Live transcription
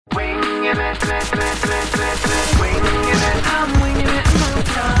Welcome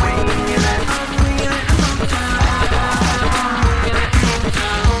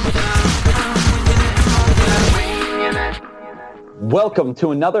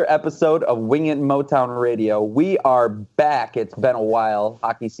to another episode of Wing It Motown Radio. We are back. It's been a while.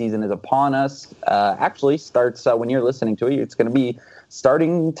 Hockey season is upon us. Actually starts when you're listening to it. It's going to be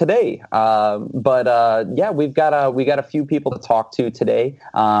starting today. But we got a few people to talk to today.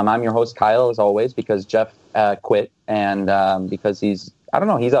 I'm your host Kyle, as always, because Jeff quit and because he's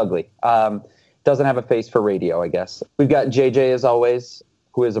ugly. Doesn't have a face for radio, I guess. We've got JJ, as always,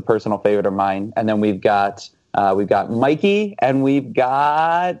 who is a personal favorite of mine, and then we've got Mikey, and we've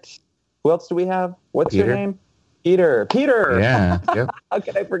got, who else do we have? What's Peter. Your name? Peter. Yeah. Yep. How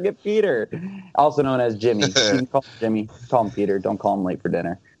can I forget Peter? Also known as Jimmy. You can call him Jimmy. Call him Peter. Don't call him late for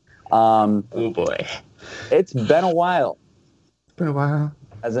dinner. Oh boy. It's been a while. It's been a while.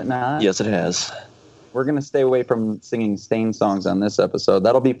 Has it not? Yes, it has. We're going to stay away from singing Stain songs on this episode.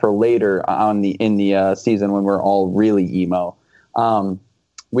 That'll be for later in the season when we're all really emo.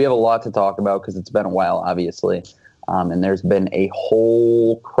 We have a lot to talk about because it's been a while, obviously. And there's been a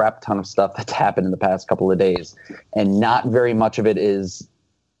whole crap ton of stuff that's happened in the past couple of days. And not very much of it is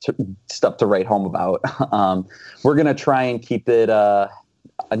stuff to write home about. We're going to try and keep it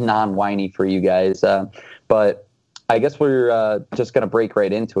non-whiny for you guys. But I guess we're just going to break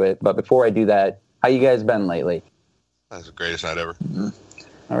right into it. But before I do that, how you guys been lately? That's the greatest night ever. Mm-hmm.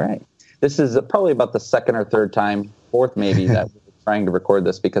 All right. This is probably about the second or third time, fourth maybe, that trying to record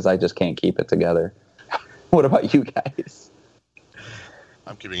this because I just can't keep it together. What about you guys?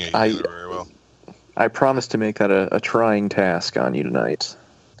 I'm keeping it together very well. I promise to make that a trying task on you tonight.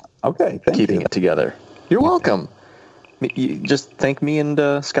 Okay, thank Keeping you. it together. You're welcome. You just thank me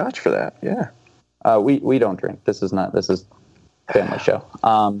and Scotch for that. Yeah. We don't drink. This is family show.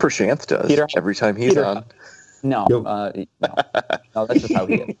 Prashanth does Peter, every time he's Peter, on. No, no, that's just how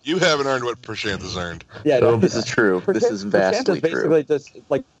he is. You haven't earned what Prashanth has earned. Yeah, Oh, this is true. This is vastly true. Basically just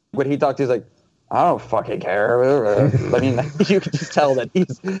like when he talks, he's like, I don't fucking care. I mean, you can just tell that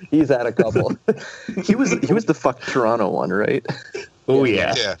he's had a couple. He was the fuck Toronto one, right? Oh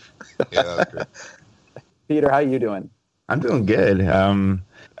yeah. Yeah, that's great. Peter, how you doing? I'm doing good.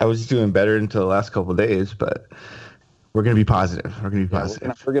 I was doing better until the last couple of days, but we're gonna be positive. We're gonna be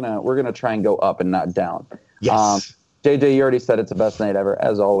positive. We're gonna try and go up and not down. Yes. JJ, you already said it's the best night ever,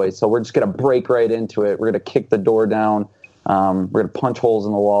 as always. So we're just going to break right into it. We're going to kick the door down. We're going to punch holes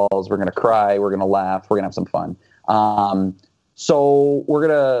in the walls. We're going to cry. We're going to laugh. We're going to have some fun. So we're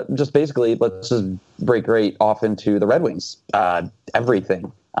going to just basically, let's just break right off into the Red Wings.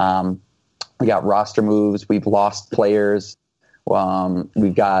 Everything. We got roster moves. We've lost players.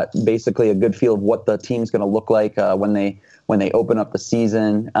 We've got basically a good feel of what the team's going to look like when they open up the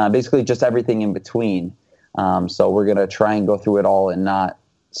season. Basically just everything in between. So we're going to try and go through it all and not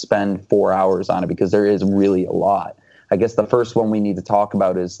spend 4 hours on it because there is really a lot. I guess the first one we need to talk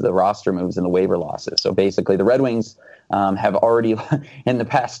about is the roster moves and the waiver losses. So basically the Red Wings have already, in the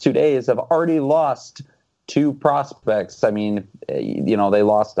past 2 days, have already lost 2 prospects. I mean, they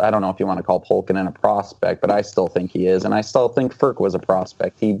lost, I don't know if you want to call Polkinen a prospect, but I still think he is. And I still think Ferk was a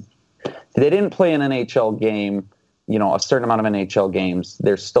prospect. They didn't play an NHL game, a certain amount of NHL games.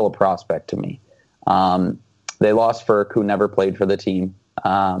 They're still a prospect to me. They lost Ferk, who never played for the team.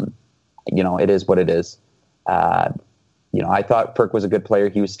 It is what it is. I thought Ferk was a good player.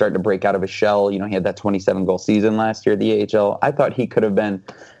 He was starting to break out of his shell. He had that 27-goal season last year at the AHL. I thought he could have been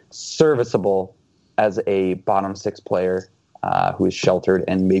serviceable as a bottom 6 player who is sheltered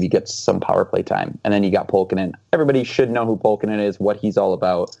and maybe gets some power play time. And then you got Polkinen. Everybody should know who Polkinen is, what he's all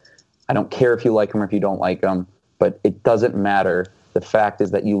about. I don't care if you like him or if you don't like him, but it doesn't matter. The fact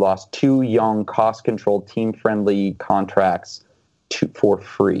is that you lost 2 young, cost-controlled, team-friendly contracts for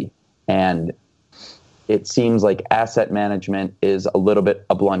free. And it seems like asset management is a little bit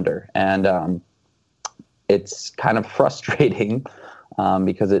a blunder. And it's kind of frustrating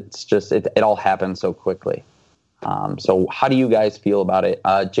because it's just it all happened so quickly. So how do you guys feel about it?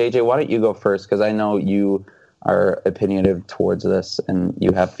 JJ, why don't you go first? Because I know you are opinionative towards this and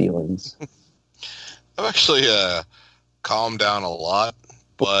you have feelings. I've actually calmed down a lot,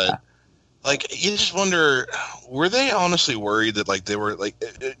 but you just wonder, were they honestly worried that they were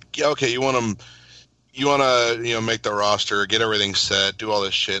okay, you want to make the roster, get everything set, do all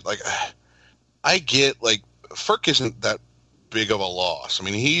this shit. I get Ferk isn't that big of a loss. I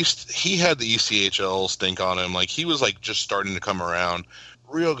mean, he had the ECHL stink on him. He was just starting to come around.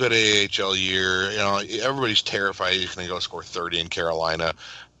 Real good AHL year. Everybody's terrified he's going to go score 30 in Carolina.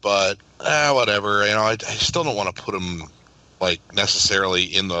 But whatever. I still don't want to put him like necessarily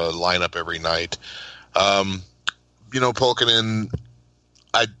in the lineup every night. Pulkkinen,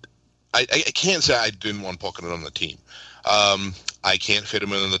 I can't say I didn't want Pulkkinen on the team. I can't fit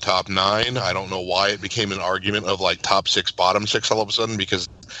him in the top 9. I don't know why it became an argument of like top 6, bottom 6 all of a sudden, because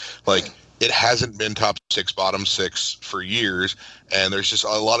like it hasn't been top 6, bottom 6 for years. And there's just a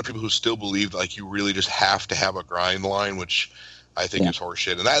lot of people who still believe like you really just have to have a grind line, which I think is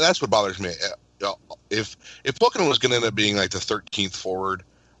horseshit. And that's what bothers me. If Pulkkinen was going to end up being like the 13th forward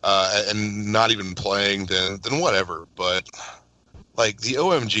and not even playing, then whatever. But like the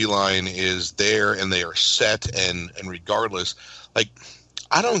OMG line is there and they are set, and regardless, like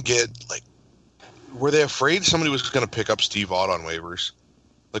I don't get, like, were they afraid somebody was going to pick up Steve Ott on waivers?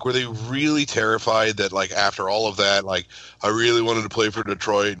 Like, were they really terrified that, like, after all of that, like, I really wanted to play for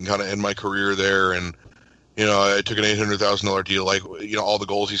Detroit and kind of end my career there, and I took an $800,000 deal, like, all the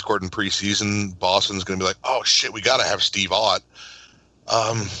goals he scored in preseason, Boston's going to be like, oh shit, we got to have Steve Ott.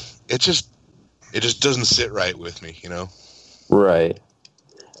 It just doesn't sit right with me, Right.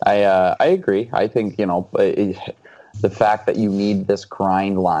 I agree. I think, the fact that you need this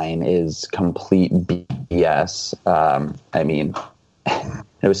grind line is complete BS. I mean,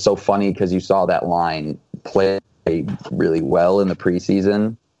 it was so funny because you saw that line play really well in the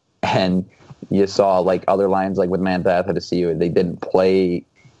preseason, and you saw like other lines, like with Mantha to see they didn't play.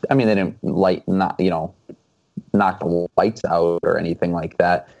 I mean, they didn't knock the lights out or anything like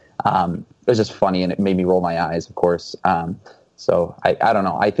that. It was just funny, and it made me roll my eyes, of course. So I don't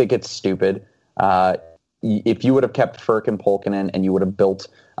know. I think it's stupid. If you would have kept Frk and Pulkkinen and you would have built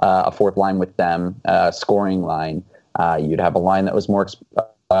a fourth line with them, scoring line, you'd have a line that was more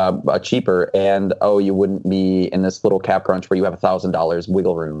cheaper, and you wouldn't be in this little cap crunch where you have $1,000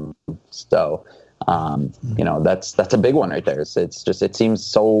 wiggle room. So, that's a big one right there. It seems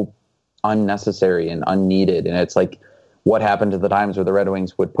so unnecessary and unneeded, and it's like, what happened to the times where the Red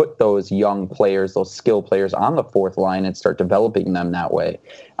Wings would put those young players, those skill players on the fourth line and start developing them that way?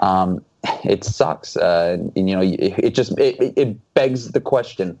 It sucks. It begs the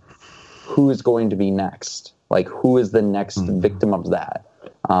question, who is going to be next? Like, who is the next victim of that?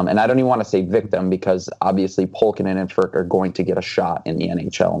 And I don't even want to say victim, because obviously Pulkkinen and Frk are going to get a shot in the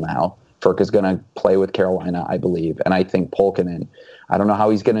NHL now. Frk is going to play with Carolina, I believe. And I think Pulkkinen, I don't know how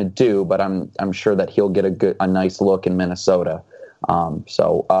he's going to do, but I'm sure that he'll get a nice look in Minnesota.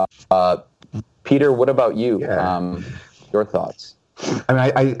 Peter, what about you? Yeah. Your thoughts? I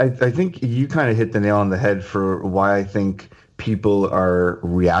mean, I think you kind of hit the nail on the head for why I think people are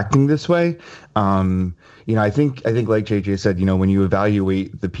reacting this way. I think like JJ said, when you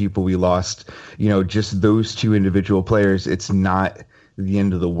evaluate the people we lost, just those two individual players, it's not the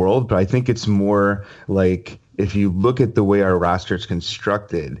end of the world. But I think it's more like, if you look at the way our roster is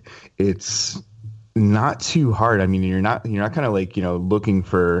constructed, it's not too hard. I mean, you're not kind of like, looking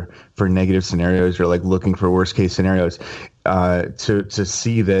for negative scenarios or like looking for worst case scenarios to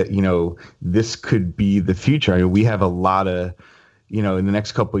see that, this could be the future. I mean, we have a lot of, in the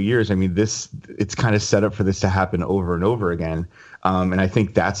next couple of years, I mean, it's kind of set up for this to happen over and over again. And I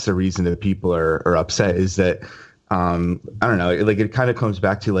think that's the reason that people are upset, is that, I don't know, like, it kind of comes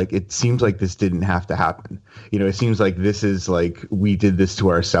back to, like, it seems like this didn't have to happen. It seems like this is like, we did this to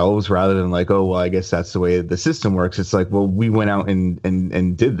ourselves, rather than like, oh, well, I guess that's the way the system works. It's like, well, we went out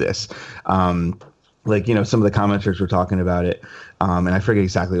and did this. Like, some of the commenters were talking about it. And I forget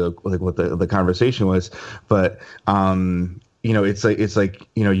exactly like what the conversation was, but, it's like,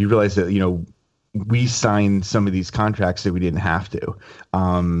 you realize that, we signed some of these contracts that we didn't have to.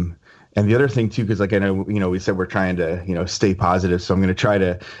 And the other thing too, because like I know, we said we're trying to, stay positive. So I'm going to try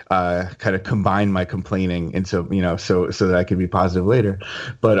to kind of combine my complaining into, so that I can be positive later.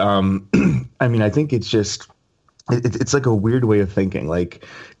 But I mean, I think it's just, it's like a weird way of thinking. Like,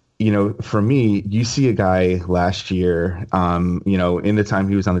 for me, you see a guy last year, in the time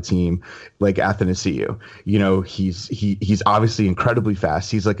he was on the team, like Athanasiou, he's obviously incredibly fast.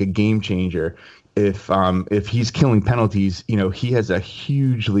 He's like a game changer. If he's killing penalties, he has a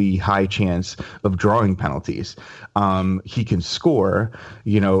hugely high chance of drawing penalties. He can score,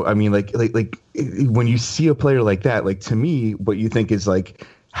 I mean, like when you see a player like that, like, to me, what you think is like,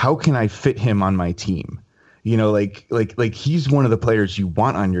 how can I fit him on my team? Like he's one of the players you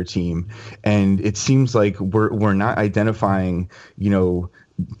want on your team. And it seems like we're not identifying,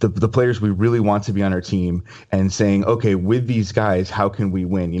 the players we really want to be on our team and saying, okay, with these guys, how can we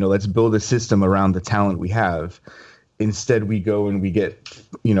win? Let's build a system around the talent we have. Instead, we go and we get,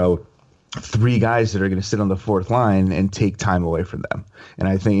 3 guys that are going to sit on the fourth line and take time away from them. And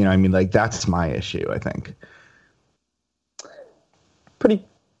I think, like, that's my issue, I think. Pretty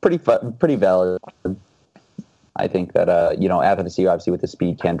valid I think that Athletic obviously with the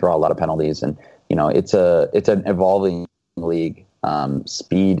speed can draw a lot of penalties, and it's an evolving league.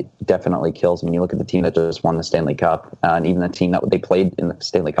 Speed definitely kills. I mean, you look at the team that just won the Stanley Cup, and even the team that they played in the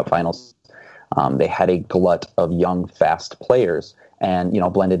Stanley Cup Finals. They had a glut of young, fast players, and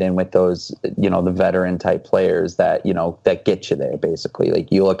blended in with those, the veteran type players that that get you there. Basically,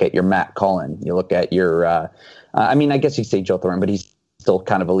 like you look at your Matt Cullen, you look at your, I guess you say Joe Thornton, but he's still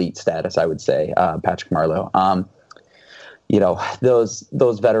kind of elite status, I would say. Patrick Marleau.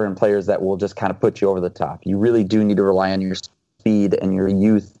 Those veteran players that will just kind of put you over the top. You really do need to rely on your speed and your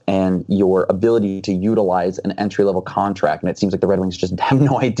youth and your ability to utilize an entry-level contract. And it seems like the Red Wings just have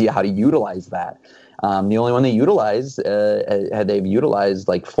no idea how to utilize that. The only one they utilize, they've utilized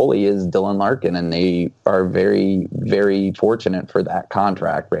like fully, is Dylan Larkin, and they are very, very fortunate for that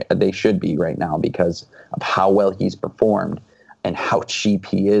contract. Right? They should be right now because of how well he's performed and how cheap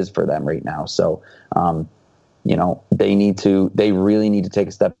he is for them right now. So, they really need to take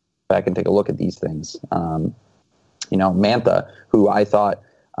a step back and take a look at these things. Mantha, who I thought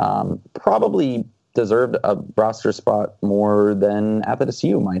probably deserved a roster spot more than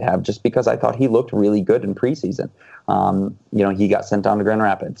Athletic might have, just because I thought he looked really good in preseason. He got sent down to Grand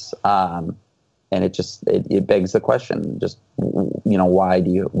Rapids, and it begs the question, just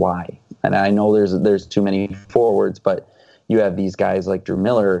why? And I know there's too many forwards, but you have these guys like Drew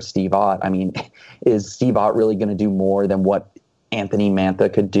Miller, Steve Ott. I mean, is Steve Ott really going to do more than what Anthony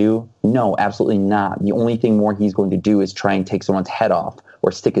Mantha could do? No, absolutely not. The only thing more he's going to do is try and take someone's head off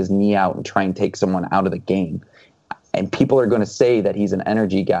or stick his knee out and try and take someone out of the game. And people are going to say that he's an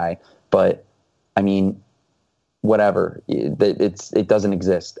energy guy, but I mean, whatever. It doesn't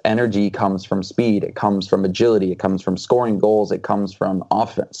exist. Energy comes from speed. It comes from agility. It comes from scoring goals. It comes from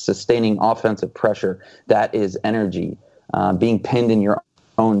sustaining offensive pressure. That is energy. Being pinned in your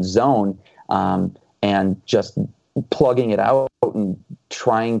own zone and just plugging it out and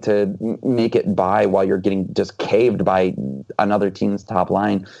trying to make it by while you're getting just caved by another team's top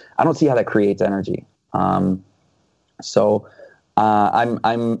line. I don't see how that creates energy. So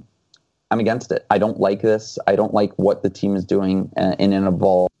I'm against it. I don't like this. I don't like what the team is doing in an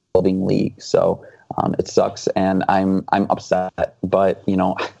evolving league. So it sucks, and I'm upset. But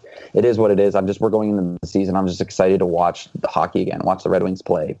it is what it is. We're going into the season. I'm just excited to watch the hockey again, watch the Red Wings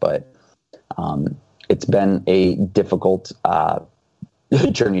play. But it's been a difficult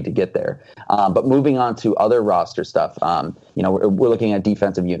journey to get there. But moving on to other roster stuff, we're looking at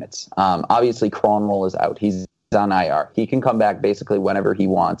defensive units. Obviously, Kronwall is out. He's on IR. He can come back basically whenever he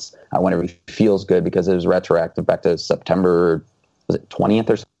wants, whenever he feels good, because it was retroactive back to September, was it 20th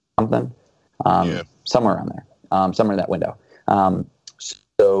or something? Somewhere around there, somewhere in that window.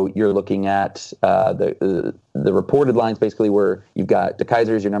 So you're looking at the reported lines basically where you've got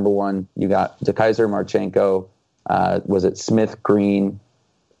DeKeyser as your number one. You got DeKeyser, Marchenko. Was it Smith, Green,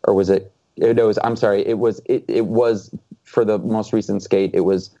 or was it? It was. I'm sorry. It was for the most recent skate. It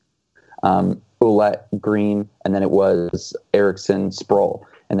was Ouellette, Green, and then it was Eriksson, Sproul.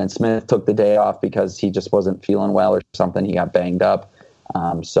 And then Smith took the day off because he just wasn't feeling well or something. He got banged up.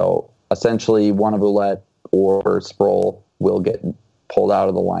 So essentially, one of Ouellette or Sproul will get pulled out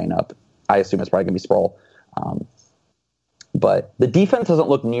of the lineup. I assume it's probably going to be Sproul. But the defense doesn't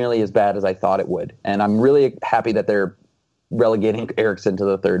look nearly as bad as I thought it would. And I'm really happy that they're relegating Eriksson to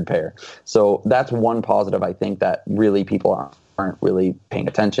the third pair. So that's one positive, I think, that really people aren't really paying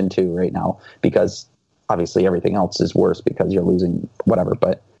attention to right now, because obviously everything else is worse because you're losing whatever.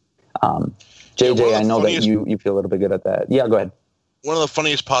 But JJ, I know that you feel a little bit good at that. Yeah, go ahead. One of the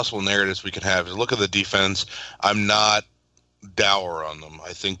funniest possible narratives we can have is look at the defense. I'm not dour on them.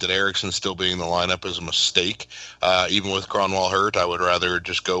 I think that Eriksson still being in the lineup is a mistake. Even with Kronwall hurt, I would rather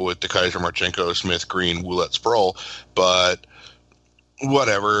just go with DeKeyser, Marchenko, Smith, Green, Ouellette, Sproul. But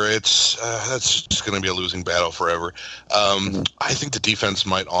whatever, that's just going to be a losing battle forever. I think the defense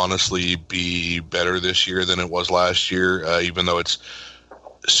might honestly be better this year than it was last year, even though it's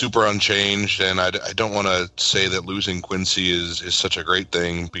super unchanged. And I don't want to say that losing Quincy is such a great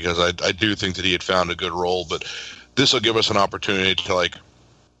thing, because I do think that he had found a good role, but this will give us an opportunity to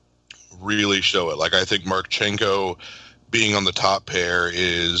really show it. I think Marchenko being on the top pair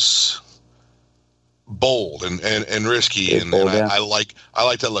is bold and risky, and I like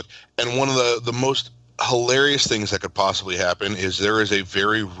that look. And one of the most hilarious things that could possibly happen is there is a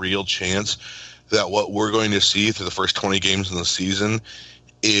very real chance that what we're going to see through the first 20 games in the season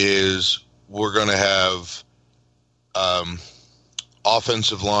is we're going to have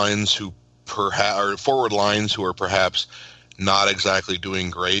offensive lines who or forward lines who are perhaps not exactly doing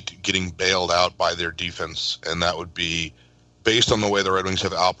great, getting bailed out by their defense, and that would be based on the way the Red Wings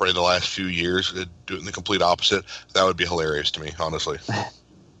have operated the last few years, doing the complete opposite, that would be hilarious to me, honestly.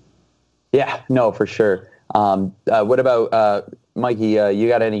 Yeah, no, for sure. What about Mikey? You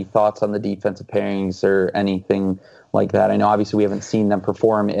got any thoughts on the defensive pairings or anything like that? I know obviously we haven't seen them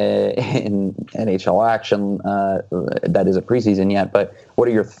perform in NHL action. That isn't preseason yet, but what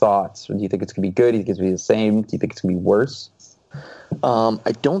are your thoughts? Do you think it's going to be good? Do you think it's going to be the same? Do you think it's going to be worse?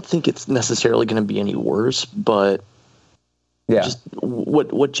 I don't think it's necessarily going to be any worse, but just what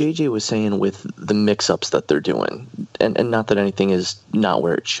JJ was saying with the mix-ups that they're doing, and not that anything is not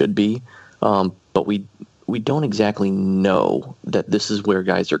where it should be, but we don't exactly know that this is where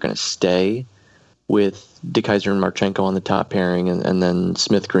guys are going to stay with DeKeyser and Marchenko on the top pairing, and then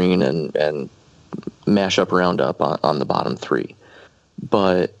Smith Green and mash-up roundup on the bottom three.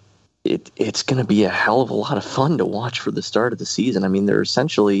 But it's going to be a hell of a lot of fun to watch for the start of the season. I mean, they're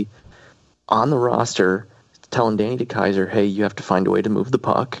essentially on the roster telling Danny DeKeyser, hey, you have to find a way to move the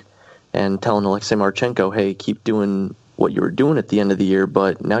puck, and telling Alexei Marchenko, hey, keep doing what you were doing at the end of the year,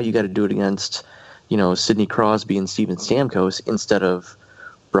 but now you got to do it against, Sidney Crosby and Steven Stamkos instead of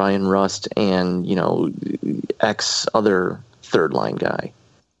Brian Rust and, X other third line guy.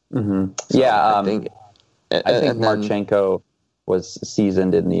 Mm-hmm. So I think Marchenko was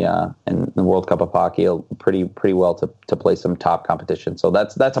seasoned in the World Cup of Hockey pretty well to play some top competition. So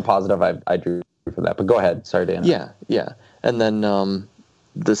that's a positive I drew from that. But go ahead. Sorry, Dana. Yeah. And then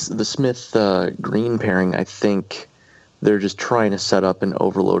the Smith Green pairing, I think they're just trying to set up an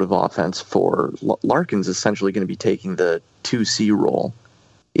overload of offense for Larkin's essentially going to be taking the 2C role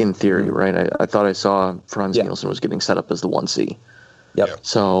in theory, right? I thought I saw Franz Nielsen was getting set up as the 1C. Yep.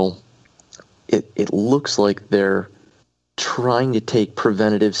 So it looks like they're trying to take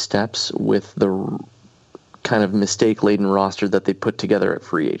preventative steps with the kind of mistake-laden roster that they put together at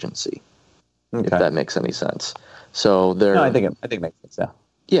free agency, if that makes any sense. So I think it makes sense. Yeah.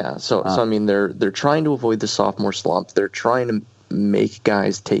 Yeah. So I mean, they're trying to avoid the sophomore slump. They're trying to make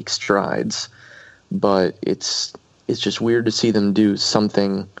guys take strides, but it's just weird to see them do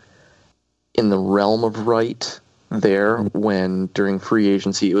something in the realm of right there when during free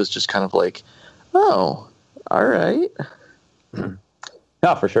agency it was just kind of like, oh, all right.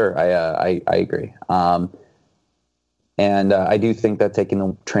 No, for sure. I agree. And I do think that taking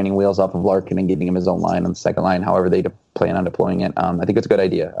the training wheels off of Larkin and getting him his own line on the second line, however they plan on deploying it, I think it's a good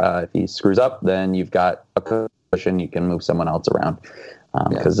idea. If he screws up, then you've got a cushion. You can move someone else around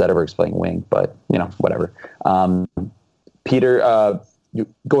because Zetterberg's playing wing, but, whatever. Peter,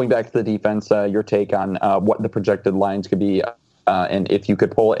 going back to the defense, your take on what the projected lines could be, and if you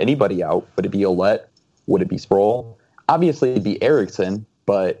could pull anybody out, would it be Ouellette? Would it be Sproul? Obviously, it'd be Eriksson,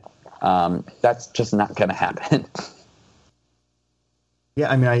 but that's just not going to happen. Yeah,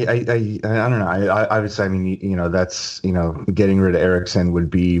 I mean, I don't know. I obviously, I mean, that's, getting rid of Eriksson would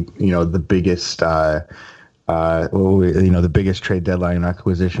be, the biggest, the biggest trade deadline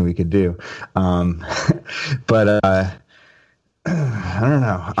acquisition we could do. But I don't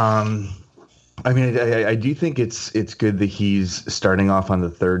know. I mean, I do think it's good that he's starting off on the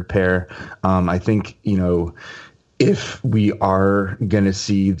third pair. I think, if we are going to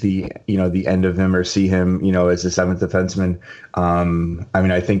see the end of him or see him, as the seventh defenseman, I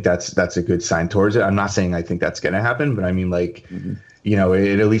mean, I think that's a good sign towards it. I'm not saying I think that's going to happen, but I mean, like,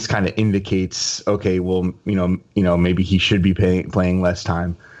 it at least kind of indicates, okay, well, maybe he should be playing less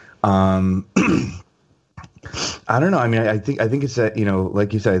time. I don't know. I mean, I think it's that,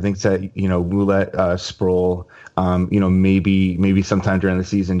 like you said, I think it's that, Ouellette, Sproul, maybe sometime during the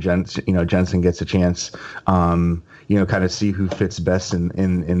season, Jensen gets a chance, kind of see who fits best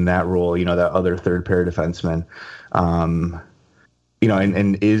in that role, that other third pair defenseman. And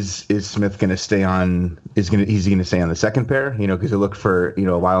is Smith going to stay on, is he going to stay on the second pair? Because it looked for,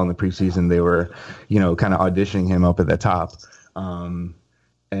 a while in the preseason, they were, kind of auditioning him up at the top. And,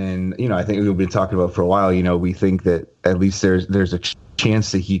 I think we've been talking about for a while, we think that at least there's a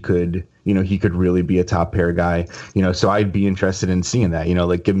chance that he could really be a top pair guy, so I'd be interested in seeing that,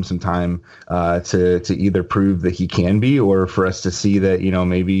 like give him some time to either prove that he can be, or for us to see that,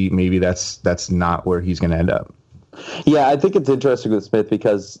 maybe that's not where he's going to end up. Yeah, I think it's interesting with Smith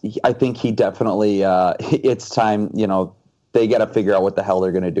because I think he definitely, it's time, they got to figure out what the hell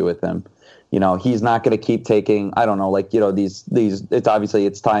they're going to do with him. He's not going to keep taking, I don't know, like, these, it's obviously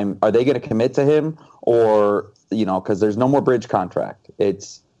it's time. Are they going to commit to him or, because there's no more bridge contract.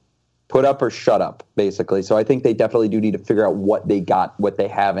 It's put up or shut up, basically. So I think they definitely do need to figure out what they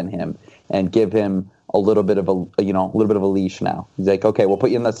have in him and give him a little bit of a leash now. He's like, okay, we'll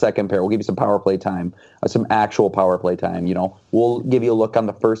put you in the second pair. We'll give you some power play time, some actual power play time. We'll give you a look on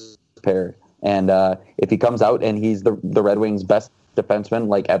the first pair. And if he comes out and he's the Red Wings' best defenseman,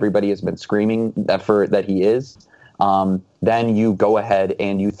 like everybody has been screaming that he is, then you go ahead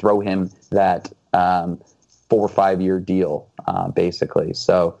and you throw him that 4 or 5 year deal, basically.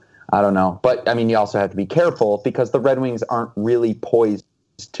 So I don't know. But, I mean, you also have to be careful because the Red Wings aren't really poised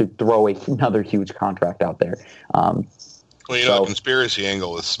to throw another huge contract out there. Well, the conspiracy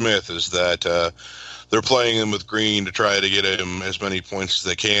angle with Smith is that they're playing him with Green to try to get him as many points as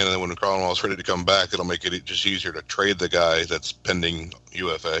they can, and then when Cronwall's ready to come back, it'll make it just easier to trade the guy that's pending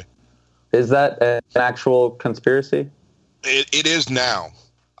UFA. Is that an actual conspiracy? It is now.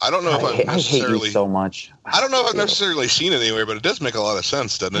 I don't know if I've necessarily... I hate you so much. I don't know if I've necessarily seen it anywhere, but it does make a lot of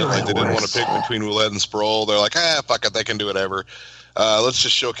sense, doesn't it? Like, they didn't want to pick between Ouellette and Sproul. They're like, fuck it, they can do whatever. Let's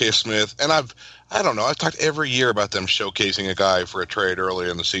just showcase Smith. And I don't know. I've talked every year about them showcasing a guy for a trade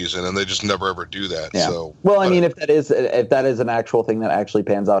early in the season, and they just never ever do that. Yeah. So, well, I mean, if that is an actual thing that actually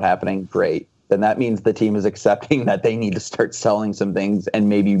pans out happening, great. Then that means the team is accepting that they need to start selling some things and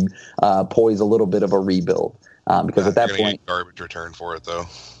maybe poise a little bit of a rebuild. Because at that point, get garbage return for it, though.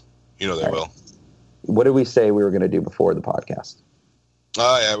 They will. What did we say we were going to do before the podcast?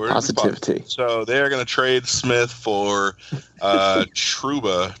 Oh, yeah. Positivity. So they are going to trade Smith for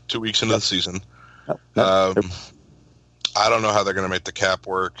Trouba 2 weeks into the season. I don't know how they're going to make the cap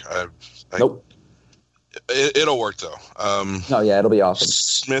work. Nope. It'll work, though. It'll be awesome.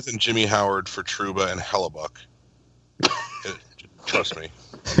 Smith and Jimmy Howard for Trouba and Hellebuck. Trust me.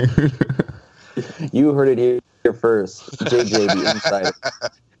 You heard it here first. JJ, the insider.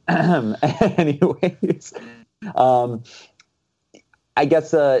 Anyways, I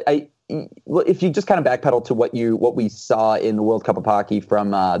guess if you just kind of backpedal to what we saw in the World Cup of Hockey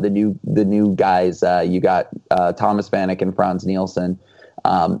from the new guys, you got Thomas Vanek and Franz Nielsen.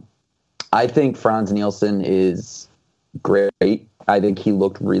 I think Franz Nielsen is great. I think he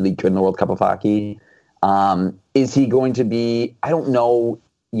looked really good in the World Cup of Hockey. Is he going to be? I don't know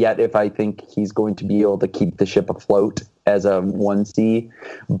yet if I think he's going to be able to keep the ship afloat as a 1C,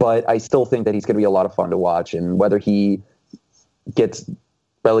 but I still think that he's going to be a lot of fun to watch. And whether he gets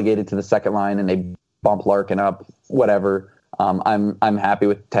relegated to the second line and they bump Larkin up, whatever, I'm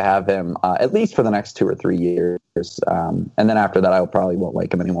happy to have him at least for the next 2 or 3 years. And then after that, I probably won't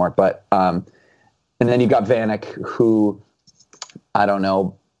like him anymore. But and then you got Vanek, who I don't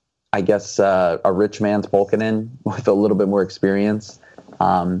know, I guess a rich man's Bulkinen with a little bit more experience.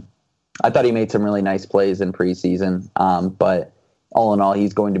 I thought he made some really nice plays in preseason, but all in all,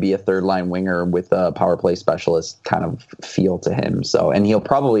 he's going to be a third-line winger with a power play specialist kind of feel to him. So, and he'll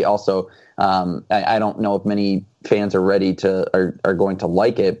probably also, I don't know if many fans are ready are going to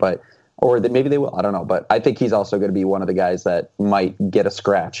like it, or that maybe they will. I don't know, but I think he's also going to be one of the guys that might get a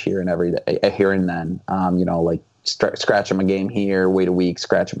scratch here and then. Like scratch him a game here, wait a week,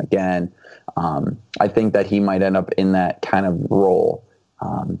 scratch him again. I think that he might end up in that kind of role.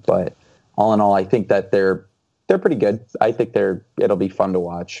 But all in all, I think that they're pretty good. I think it'll be fun to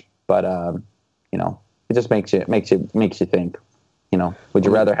watch, but it just makes you think, would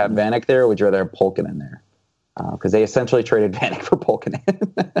you rather have Vanek there or would you rather have Pulkkinen there? Because they essentially traded Vanek for Pulkkinen.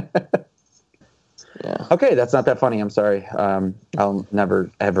 Yeah. Okay, that's not that funny. I'm sorry. I'll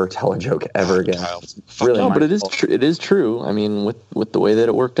never ever tell a joke ever again. Really, no, but it is true. It is true. I mean, with the way that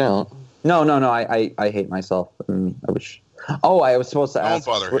it worked out. No. I hate myself. I wish. Oh, I was supposed to ask.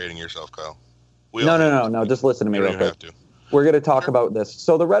 Don't bother hating yourself, Kyle. No. Just listen to me real quick. We're going to talk about this.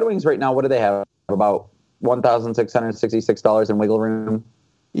 So the Red Wings right now, what do they have? About $1,666 in wiggle room?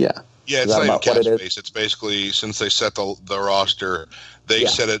 Yeah. Yeah, it's not even cap space. It's basically, since they set the roster, they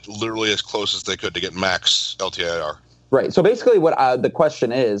set it literally as close as they could to get max LTIR. Right. So basically what the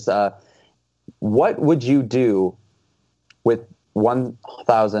question is, what would you do with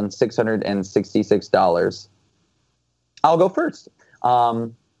 $1,666? I'll go first. I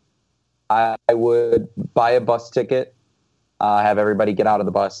would buy a bus ticket, have everybody get out of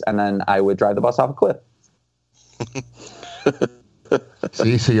the bus, and then I would drive the bus off a cliff. So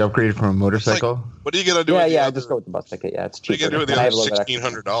you upgraded from a motorcycle? Like, what are you gonna do? Yeah. I just go with the bus ticket. Yeah, it's cheaper. What are you gonna do with the other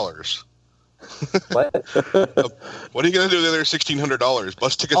 $1,600? What? What are you gonna do with the other $1,600?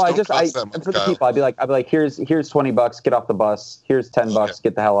 Bus tickets don't cost that much. For the people, I'd be like, here's $20, get off the bus. Here's $10,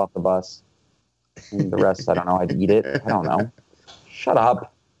 get the hell off the bus. And the rest, I don't know. I'd eat it. I don't know. Shut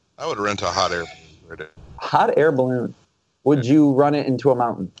up. I would rent a hot air balloon. Hot air balloon? Would you run it into a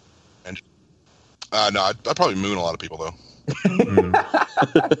mountain? No, I'd probably moon a lot of people, though.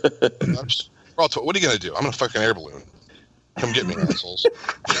 What are you going to do? I'm going to fucking air balloon. Come get me, assholes.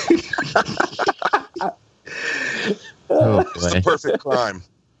 It's the perfect crime.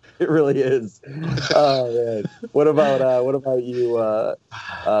 It really is. Oh, man. What about you,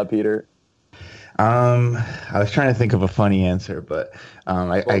 Peter? I was trying to think of a funny answer, but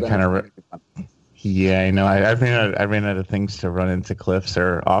I kind of. Yeah, I know. I ran out of things to run into cliffs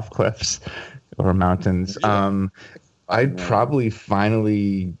or off cliffs or mountains. I'd probably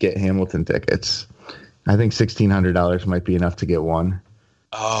finally get Hamilton tickets. I think $1,600 might be enough to get one.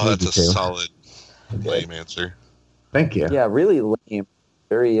 Oh, that's a solid lame answer. Thank you. Yeah, really lame.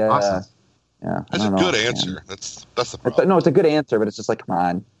 Very awesome. Yeah, that's a good answer. Man. That's the problem. No, it's a good answer, but it's just like, come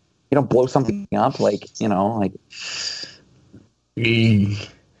on, you don't blow something up, like, you know, like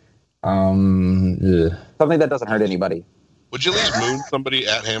something that doesn't hurt anybody. Would you at least moon somebody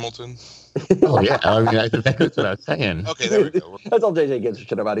at Hamilton? Oh yeah, I mean, that's what I was saying. Okay, there we go. That's all JJ gives a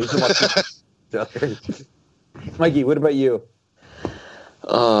shit about. He's the one. Mikey, what about you?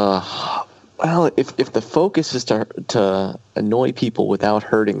 Well, if the focus is to annoy people without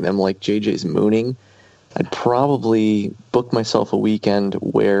hurting them, like JJ's mooning, I'd probably book myself a weekend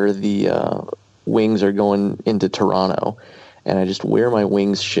where the Wings are going into Toronto, and I just wear my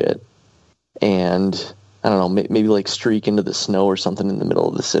Wings shit, and I don't know, maybe like streak into the snow or something in the middle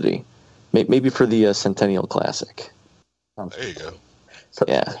of the city, maybe for the Centennial Classic. There you go. So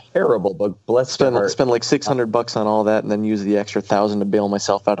yeah, terrible, but bless spend like $600 on all that, and then use the extra $1,000 to bail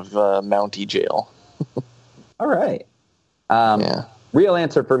myself out of Mountie jail. All right. Yeah. Real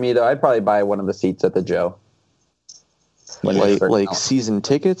answer for me though, I'd probably buy one of the seats at the Joe. Like season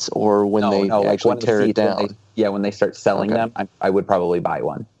tickets, or when they actually tear it down. When they start selling them, I would probably buy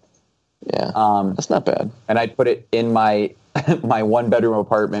one. Yeah, that's not bad. And I'd put it in my my 1-bedroom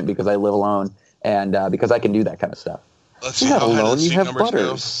apartment because I live alone, and because I can do that kind of stuff. Let's see. You're not alone. You have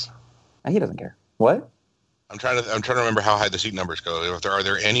Butters. He doesn't care. What? I'm trying to remember how high the seat numbers go. Are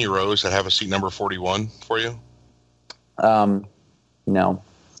there any rows that have a seat number 41 for you? No,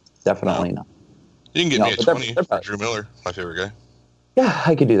 definitely not. You can get me a 20 for Drew Miller, my favorite guy. Yeah,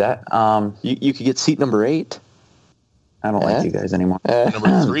 I could do that. You could get seat number 8. I don't like you guys anymore.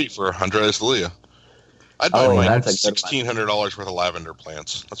 Number 3 for Andreas Lia. I'd buy like $1,600 worth of lavender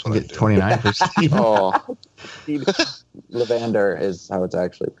plants. That's what I do. 29 for Steve. Steve Lavender is how it's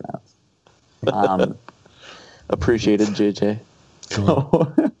actually pronounced. Appreciated, JJ.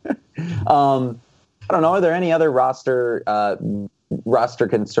 So, I don't know. Are there any other roster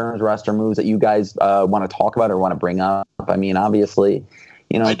concerns, roster moves that you guys want to talk about or want to bring up? I mean, obviously,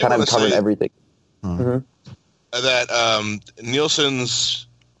 kind of covered everything. Mm-hmm. That Nielsen's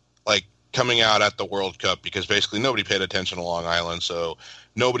like coming out at the World Cup because basically nobody paid attention to Long Island, so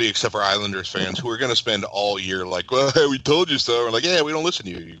nobody except for Islanders fans who are going to spend all year like, well, hey, we told you so. We're like, yeah, we don't listen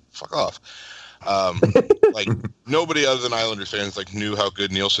to you. You fuck off. Like nobody other than Islanders fans like knew how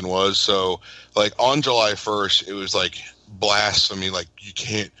good Nielsen was. So like on July 1st, it was like blasphemy. Like you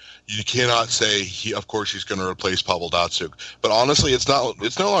cannot say of course he's going to replace Pavel Datsyuk. But honestly, it's no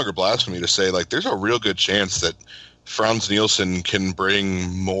longer blasphemy to say like there's a real good chance that Franz Nielsen can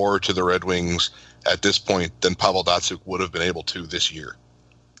bring more to the Red Wings at this point than Pavel Datsyuk would have been able to this year.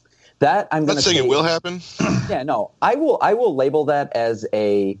 That I'm not saying it will happen. Yeah, no, I will label that as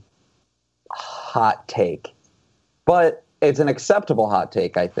a hot take, but it's an acceptable hot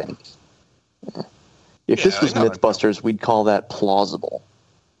take, I think. If this was Mythbusters, we'd call that plausible.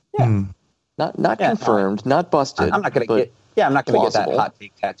 Yeah, not confirmed, not busted. I'm not going to get. Yeah, I'm not going to get that hot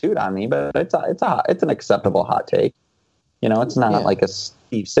take tattooed on me, but it's an acceptable hot take. It's not like a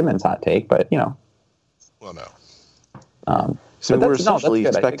Steve Simmons hot take, but Well, no. So we're essentially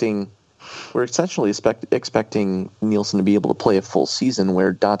expecting Nielsen to be able to play a full season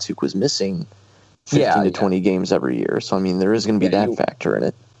where Datsyuk was missing 15 to 20 games every year. So, I mean, there is going to be that factor in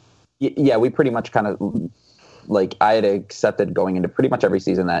it. Yeah, we pretty much kind of, like, I had accepted going into pretty much every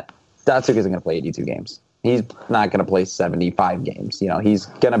season that Datsyuk isn't going to play 82 games. He's not going to play 75 games. He's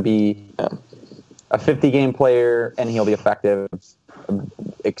going to be a 50-game player, and he'll be effective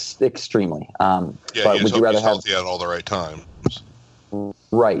extremely. But would you rather have healthy at all the right times?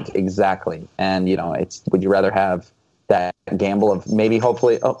 Right, exactly. And would you rather have that gamble of maybe,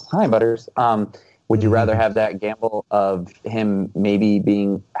 hopefully? Oh, hi, Butters. Would you rather have that gamble of him maybe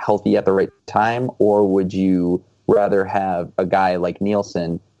being healthy at the right time, or would you rather have a guy like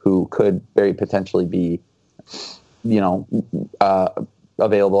Nielsen who could very potentially be,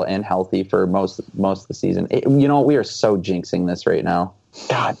 available and healthy for most of the season? We are so jinxing this right now.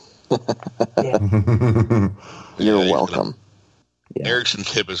 God. You're welcome. Yeah.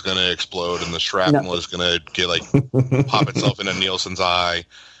 Ericsson's hip is going to explode, and the shrapnel is going to get pop itself into Nielsen's eye.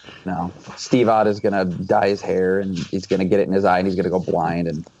 No, Steve Ott is going to dye his hair, and he's going to get it in his eye, and he's going to go blind,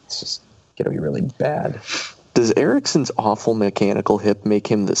 and it's just going to be really bad. Does Ericsson's awful mechanical hip make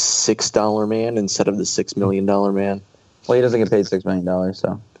him the $6 man instead of the $6 million man? Well, he doesn't get paid $6 million,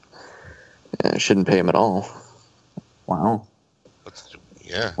 so. Yeah, shouldn't pay him at all. Wow.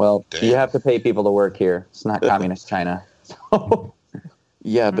 Yeah. Well, damn. you have to pay people to work here. It's not communist China.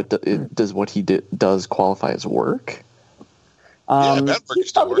 Yeah, but does what he does qualify as work? Ben works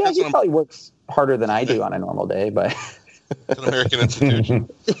still work. He probably works harder than I do on a normal day, but it's an American institution.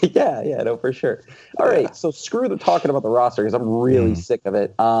 yeah, no, for sure. All right, so screw the talking about the roster because I'm really sick of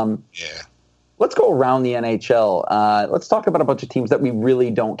it. Yeah. Let's go around the NHL. Let's talk about a bunch of teams that we really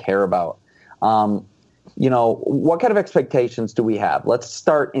don't care about. What kind of expectations do we have? Let's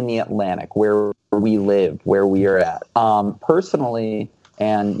start in the Atlantic, where we live, where we are at. Personally,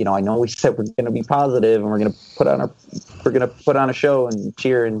 and I know we said we're going to be positive and we're going to put on a show and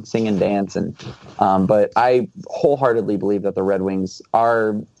cheer and sing and dance, but I wholeheartedly believe that the Red Wings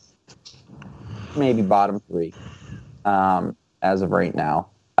are maybe bottom 3 as of right now.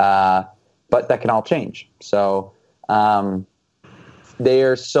 But that can all change. So they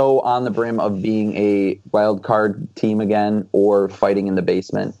are so on the brim of being a wild card team again, or fighting in the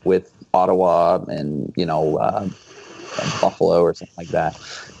basement with Ottawa and Buffalo or something like that.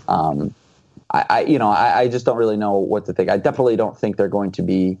 I just don't really know what to think. I definitely don't think they're going to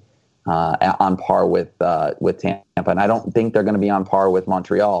be on par with Tampa, and I don't think they're going to be on par with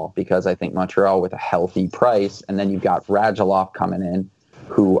Montreal, because I think Montreal with a healthy Price, and then you've got Radulov coming in,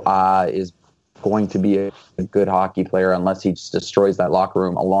 who is going to be a good hockey player unless he just destroys that locker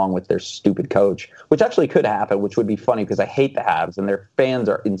room along with their stupid coach, which actually could happen, which would be funny because I hate the Habs and their fans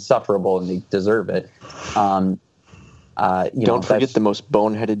are insufferable and they deserve it. Don't forget the most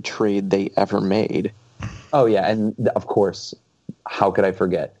boneheaded trade they ever made. Oh yeah, and of course, how could I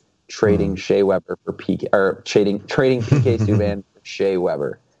forget trading Shea Weber for PK, or trading PK Subban for Shea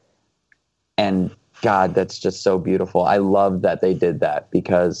Weber? And God, that's just so beautiful. I love that they did that,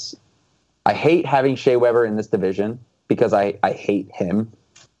 because I hate having Shea Weber in this division because I hate him.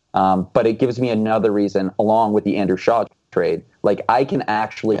 But it gives me another reason, along with the Andrew Shaw trade. Like, I can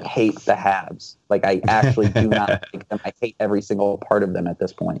actually hate the Habs. Like, I actually do not like them. I hate every single part of them at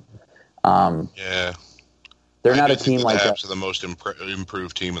this point. Yeah. They're not a team like that. The Habs are the most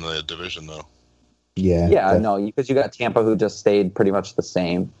improved team in the division, though. Yeah. Yeah, no, because you got Tampa, who just stayed pretty much the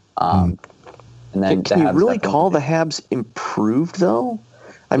same. And then can you really call the Habs improved, though?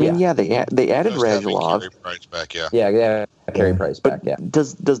 I mean, they added Radulov. Carey Price back, yeah. Yeah, Carey Price back, yeah.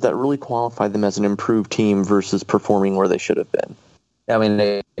 Does that really qualify them as an improved team versus performing where they should have been? I mean,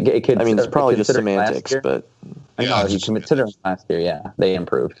 it could. I mean, it's probably just semantics, but I know you can consider them last year. Yeah, they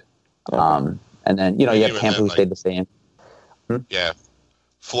improved. Okay. And then you have Tampa, who stayed the same. Yeah,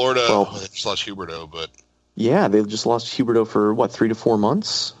 Florida. They just lost Huberdeau, but yeah, they just lost Huberdeau for 3 to 4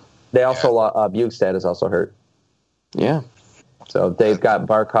 months. They also Bjugstad is also hurt. Yeah. So they've got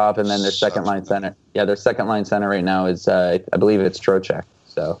Barkov, and then their second line center. Yeah, their second line center right now is, I believe it's Trocheck.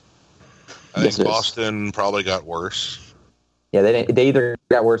 So I think Boston probably got worse. Yeah, they either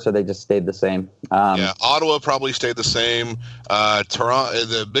got worse or they just stayed the same. Ottawa probably stayed the same. Toronto.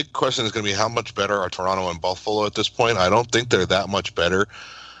 The big question is going to be how much better are Toronto and Buffalo at this point. I don't think they're that much better.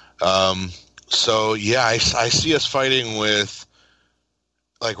 So yeah, I see us fighting with,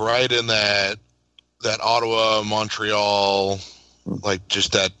 like, right in that Ottawa, Montreal, like,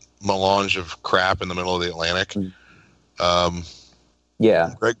 just that melange of crap in the middle of the Atlantic. Greg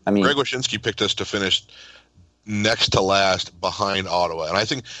Wyshynski picked us to finish next to last behind Ottawa, and I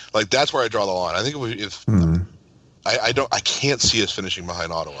think, like, that's where I draw the line. I think I can't see us finishing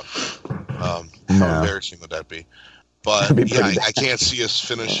behind Ottawa. How embarrassing would that be? But I can't see us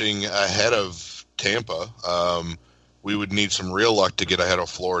finishing ahead of Tampa. We would need some real luck to get ahead of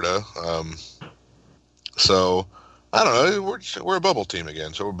Florida. So I don't know. We're a bubble team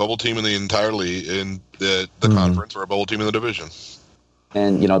again. So we're a bubble team in the entire league, in the conference. We're a bubble team in the division.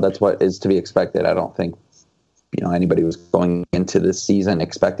 And that's what is to be expected. I don't think anybody was going into this season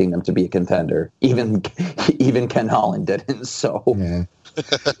expecting them to be a contender. Even Ken Holland didn't. So yeah.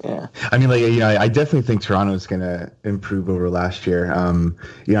 I mean, I definitely think Toronto is going to improve over last year.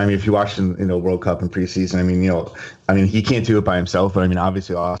 If you watched in the World Cup and preseason, he can't do it by himself. But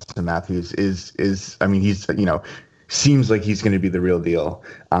obviously, Austin Matthews is he's seems like he's going to be the real deal.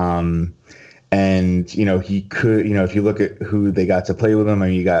 And he could, if you look at who they got to play with him,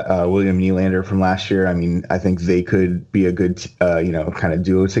 you got William Nylander from last year. I think they could be a good, kind of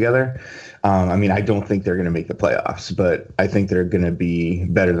duo together. I don't think they're going to make the playoffs, but I think they're going to be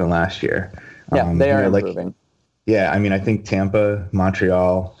better than last year. Yeah, they are improving. I think Tampa,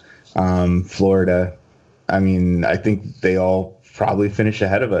 Montreal, Florida. I think they all probably finish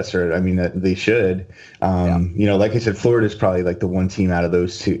ahead of us, or they should. Like I said, Florida is probably like the one team out of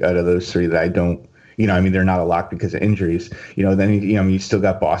those three that I don't they're not a lock because of injuries. Then you still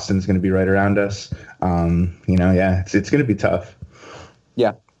got Boston's going to be right around us. It's going to be tough.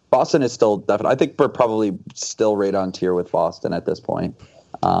 Yeah, Boston is still definitely. I think we're probably still right on tier with Boston at this point.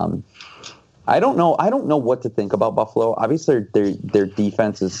 I don't know what to think about Buffalo. Obviously, their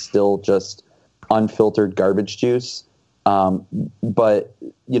defense is still just unfiltered garbage juice. But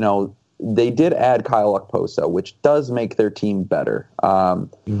they did add Kyle Okposo, which does make their team better.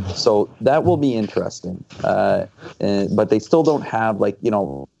 So that will be interesting. But they still don't have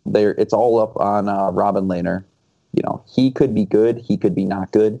it's all up on Robin Lehner. He could be good. He could be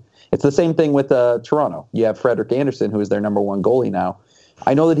not good. It's the same thing with Toronto. You have Frederik Andersen, who is their number one goalie now.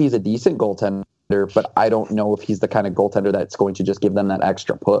 I know that he's a decent goaltender, but I don't know if he's the kind of goaltender that's going to just give them that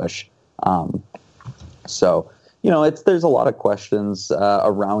extra push. There's a lot of questions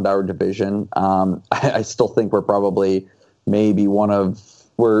around our division. I still think we're probably maybe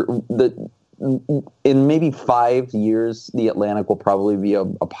in maybe 5 years, the Atlantic will probably be a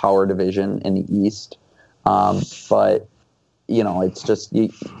power division in the East. But it's just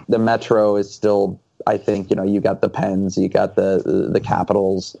the Metro is still. I think you got the Pens, you got the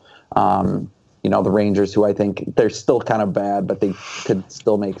Capitals, the Rangers, who I think they're still kind of bad, but they could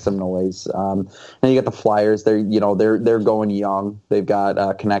still make some noise. And you got the Flyers. They're going young. They've got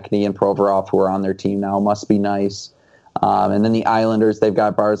Konechny and Provorov who are on their team now. Must be nice. And then the Islanders. They've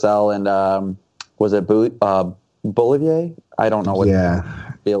got Barzal and was it Bolivier? I don't know what. Yeah.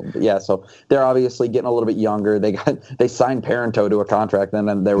 So they're obviously getting a little bit younger. They signed Parento to a contract, and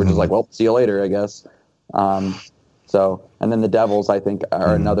then they were just like, well, see you later, I guess. And then the Devils, I think,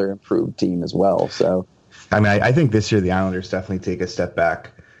 are another improved team as well. So, I think this year the Islanders definitely take a step back.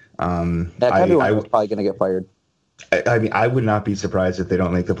 Everyone was probably going to get fired. I would not be surprised if they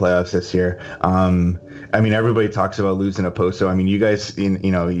don't make the playoffs this year. Everybody talks about losing Okposo. You guys,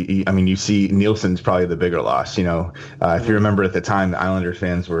 you see Nielsen's probably the bigger loss. If you remember at the time, the Islanders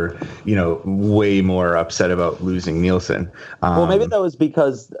fans were, way more upset about losing Nielsen. Well, maybe that was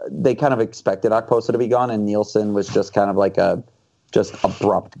because they kind of expected Okposo to be gone, and Nielsen was just kind of like just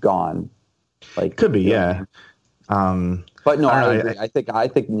abrupt gone. Could be, yeah. But no, I agree. I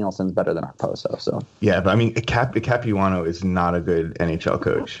think Nielsen's better than Okposo. So yeah, but Capuano is not a good NHL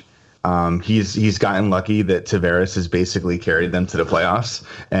coach. He's gotten lucky that Tavares has basically carried them to the playoffs.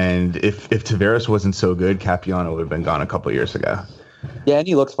 And if Tavares wasn't so good, Capuano would have been gone a couple of years ago. Yeah, and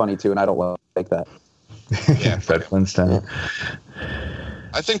he looks funny too, and I don't like that. Yeah, Fred Flintstone.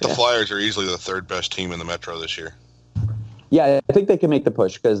 I think the Flyers are easily the third best team in the Metro this year. Yeah, I think they can make the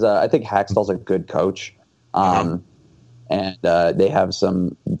push because I think Hackstall's a good coach. And they have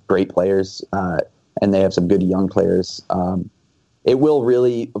some great players, and they have some good young players. It will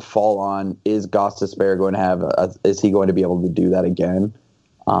really fall on, is Gostisbehere going to have is he going to be able to do that again?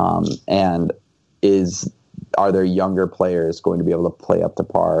 And are their younger players going to be able to play up to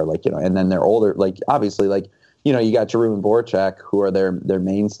par? And then they're older, obviously, you got Giroux and Voracek, who are their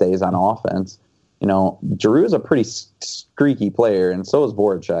mainstays on offense. Giroux is a pretty streaky player, and so is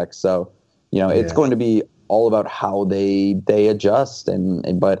Voracek. So, it's going to be all about how they adjust,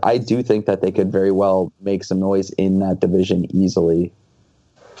 but I do think that they could very well make some noise in that division easily.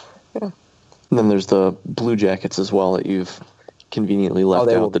 Yeah. And then there's the Blue Jackets as well that you've conveniently left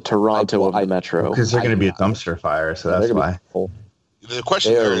out, the Toronto of the Metro. Because they're going to be a dumpster fire, so that's why. The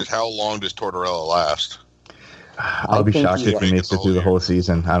question there is, how long does Tortorella last? I'll be shocked if he makes it through the whole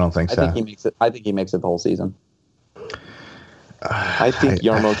season. I don't think so. I think he makes it the whole season. I think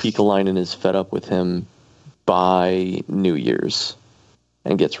Jarmo Kekalainen is fed up with him by New Year's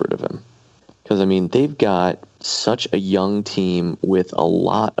and gets rid of him. Because, they've got such a young team with a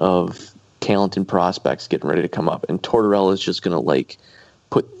lot of talented prospects getting ready to come up, and Tortorella is just going to,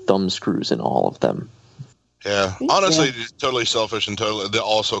 put thumb screws in all of them. Yeah, honestly, it's totally selfish and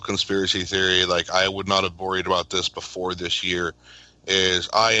also conspiracy theory. I would not have worried about this before this year. Is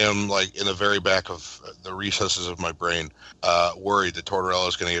I am in the very back of the recesses of my brain, worried that Tortorella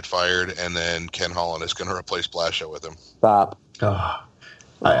is going to get fired, and then Ken Holland is going to replace Blashill with him. Stop.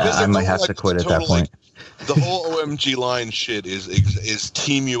 I might have to quit at that point. The whole OMG line shit is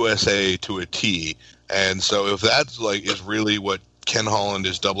Team USA to a T, and so if that's is really what Ken Holland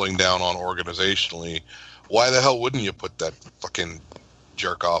is doubling down on organizationally, why the hell wouldn't you put that fucking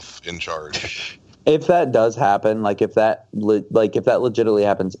jerk off in charge? If that does happen, if that legitimately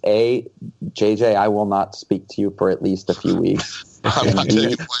happens, JJ, I will not speak to you for at least a few weeks. I'm not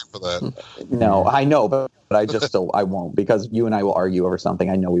taking blame for that. No, I know, but I just I won't, because you and I will argue over something.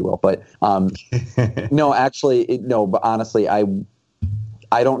 I know we will, but no, actually, no. But honestly, I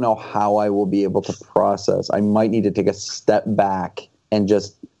don't know how I will be able to process. I might need to take a step back and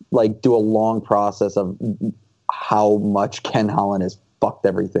just like do a long process of how much Ken Holland has fucked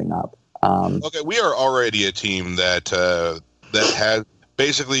everything up. Okay, we are already a team that has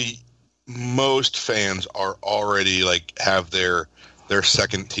basically most fans are already like have their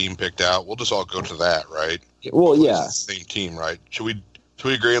second team picked out. We'll just all go to that, right? Well, yeah, it's the same team, right? Should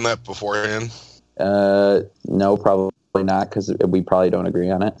we agree on that beforehand? No, probably not, because we probably don't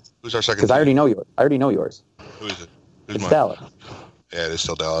agree on it. Who's our second? Because I already know yours. Who is it? It's Dallas. Yeah, it is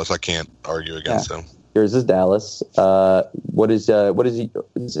still Dallas. I can't argue against them. Yours is Dallas. What is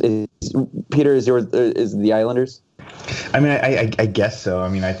Peter? Is yours is the Islanders? I mean, I guess so. I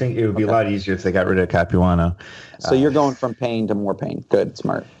mean, I think it would be a lot easier if they got rid of Capuano. So you're going from pain to more pain. Good,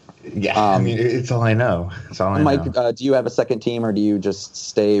 smart. Yeah, I mean, it's all I know. It's all I know. Mike, do you have a second team, or do you just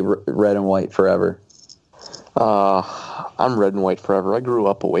stay red and white forever? I'm red and white forever. I grew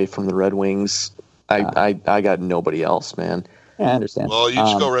up away from the Red Wings. I got nobody else, man. Yeah, I understand. Well, you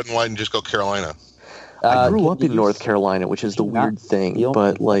just go red and white and just go Carolina. I grew up in North Carolina, which is the weird thing,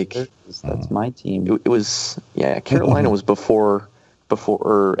 but like that's my team. It was Carolina was before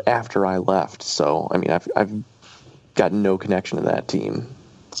or after I left, so I mean I've got no connection to that team.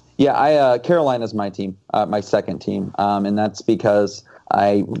 Yeah, Carolina's my team, my second team, and that's because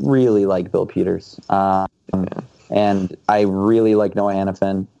I really like Bill Peters, and I really like Noah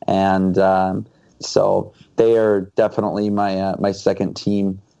Hanifin, and so they are definitely my second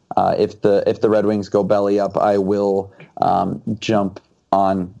team. If the Red Wings go belly up, I will jump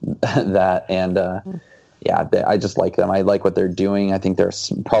on that, and I just like them. I like what they're doing. I think they're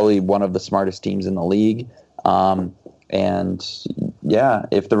probably one of the smartest teams in the league. And yeah,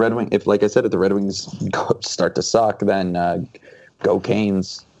 if the Red Wings start to suck, then go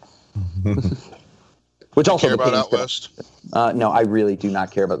Canes. Which also care about out west? No, I really do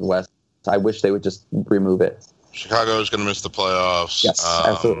not care about the West. I wish they would just remove it. Chicago is going to miss the playoffs. Yes,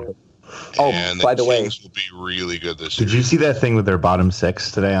 absolutely. And by the way, Kings will be really good this year. Did you see that thing with their bottom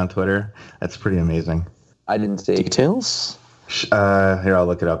six today on Twitter? That's pretty amazing. I didn't see details. Here, I'll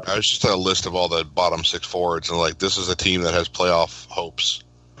look it up. I was just a list of all the bottom six forwards, and like this is a team that has playoff hopes.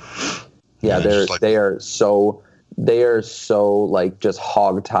 Yeah, they are so like just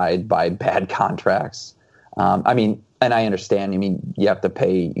hogtied by bad contracts. I mean, and I understand. I mean, you have to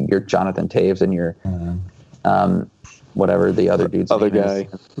pay your Jonathan Taves and your whatever the other dude's other name guy,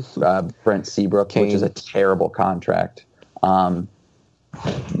 is, Brent Seabrook, which is a terrible contract.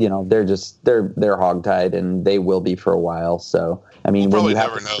 You know, they're hogtied, and they will be for a while. So, I mean, we'll probably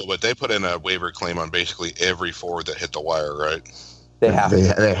never know, but they put in a waiver claim on basically every forward that hit the wire, right? They have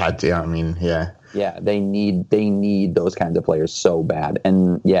they had to. I mean, yeah. Yeah, they need those kinds of players so bad,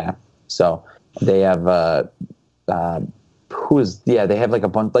 and so they have they have like a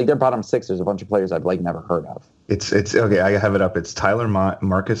bunch, like their bottom six. There's a bunch of players I've like never heard of. It's okay. I have it up. It's Tyler Mott,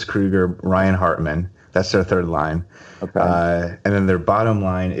 Marcus Kruger, Ryan Hartman. That's their third line. Okay. And then their bottom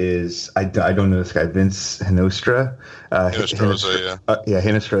line is I don't know this guy, Vince Hinostroza.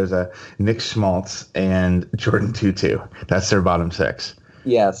 Hinostroza, Nick Schmaltz, and Jordan Tutu. That's their bottom six.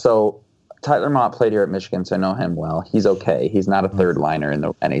 Yeah. So Tyler Mott played here at Michigan, so I know him well. He's okay. He's not a third liner in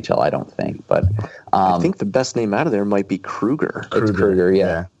the NHL, I don't think. But I think the best name out of there might be Kruger. It's Kruger,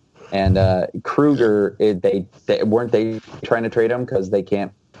 yeah. And Kruger, they weren't they trying to trade him because they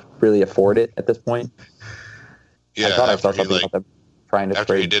can't really afford it at this point. Yeah, I thought I saw something about them trying to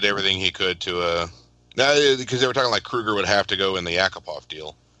after trade. he did everything he could to because they were talking like Kruger would have to go in the Yakupov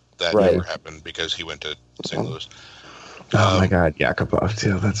deal. That never happened because he went to St. Louis. Oh my God, Yakupov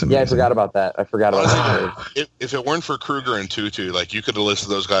too. That's amazing. Yeah, I forgot about that. If it weren't for Kruger and Tutu, like you could have listed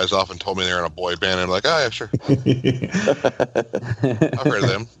those guys off and told me they're in a boy band, and I'm like, oh yeah, sure. I've heard of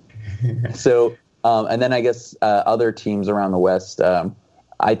them. So, and then I guess other teams around the West,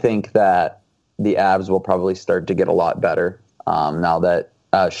 I think that the Avs will probably start to get a lot better now that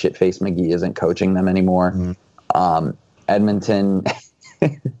shitface McGee isn't coaching them anymore. Mm-hmm. Edmonton,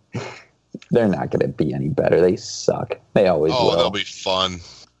 they're not going to be any better. They suck. They always will. They'll be fun.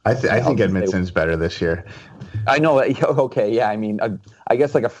 I think Edmonton's better this year. I know. Okay, yeah. I mean, I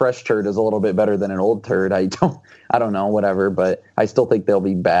guess like a fresh turd is a little bit better than an old turd. I don't know, whatever. But I still think they'll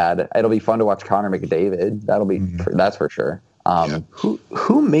be bad. It'll be fun to watch Connor McDavid. That's for sure.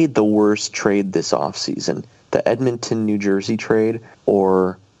 Who made the worst trade this offseason? The Edmonton, New Jersey trade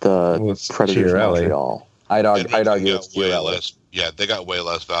or the Predators Montreal? I'd argue it's way less. Yeah, they got way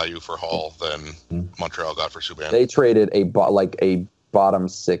less value for Hall than Montreal got for Subban. They traded a bottom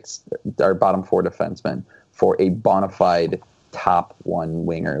six or bottom four defenseman for a bona fide top one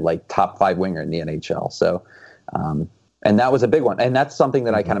winger, like top five winger in the NHL. So, and that was a big one. And that's something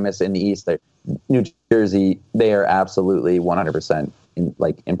that I kind of miss in the East. New Jersey, they are absolutely 100%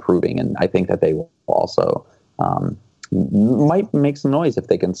 improving, and I think that they will also might make some noise if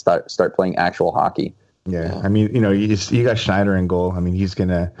they can start playing actual hockey. Yeah, I mean, you got Schneider in goal. I mean, he's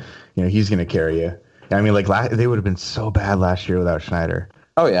gonna carry you. I mean, they would have been so bad last year without Schneider.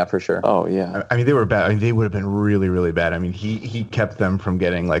 Oh yeah, for sure. Oh yeah. I mean, they were bad. I mean, they would have been really, really bad. I mean, he kept them from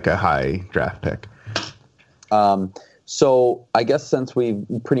getting like a high draft pick. So I guess since we've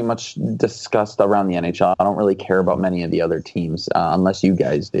pretty much discussed around the NHL, I don't really care about many of the other teams unless you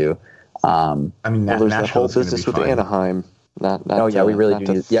guys do. I mean, there's that whole business with Anaheim. Not we really not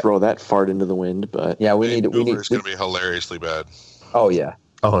do to throw that fart into the wind, but we need. It's going to be hilariously bad. Oh yeah.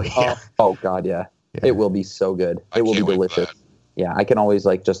 Oh yeah. Oh god, yeah. It will be so good. It will be delicious. Yeah, I can always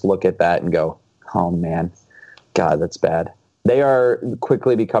just look at that and go, oh man, God, that's bad. They are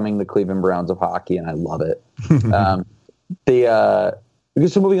quickly becoming the Cleveland Browns of hockey, and I love it. So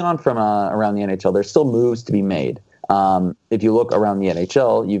moving on from around the NHL, there's still moves to be made. If you look around the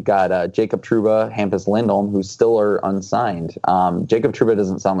NHL, you've got Jacob Trouba, Hampus Lindholm, who still are unsigned. Jacob Trouba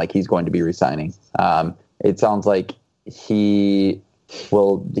doesn't sound like he's going to be resigning. It sounds like he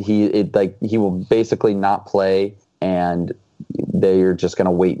will basically not play, and they're just going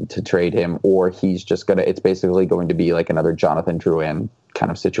to wait to trade him, or it's basically going to be like another Jonathan Drouin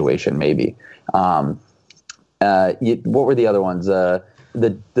kind of situation, maybe. What were the other ones? The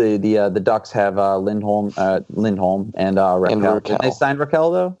Ducks have Lindholm and Raquel. Did they sign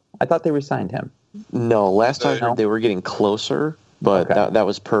Raquel though? I thought they re-signed him. No, last time I heard they were getting closer, but that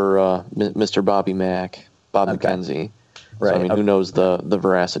was per Mr. Bobby Mack, Bob McKenzie. Right. So, I mean, who knows the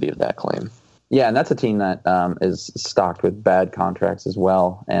veracity of that claim? Yeah, and that's a team that is stocked with bad contracts as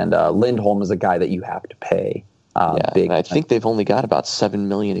well. And Lindholm is a guy that you have to pay. Big. I think they've only got about $7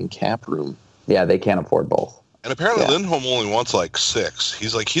 million in cap room. Yeah, they can't afford both. And apparently Lindholm only wants like $6.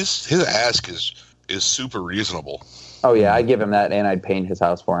 He's like his ask is super reasonable. Oh yeah, I'd give him that, and I'd paint his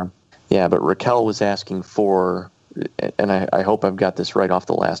house for him. Yeah, but Raquel was asking for, and I hope I've got this right off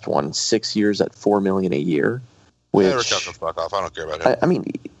the last one, 6 years at $4 million a year. Which, Raquel can fuck off. I don't care about him. I mean,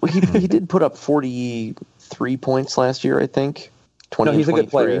 he did put up 43 points last year, I think. 20 no, he's a good 23.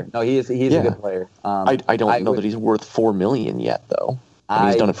 player. No, he's a good player. I don't know that he's worth $4 million yet, though. I mean,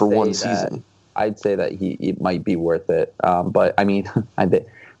 he's done it for one season. I'd say that it might be worth it. But I mean,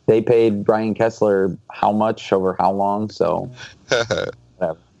 they paid Brian Kessler how much over how long? So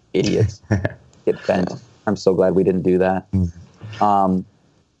whatever. Idiots get bent. I'm so glad we didn't do that.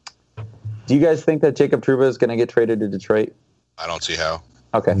 Do you guys think that Jacob Trouba is going to get traded to Detroit? I don't see how.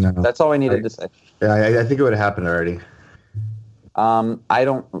 Okay, no. That's all I needed to say. Yeah, I think it would have happened already. I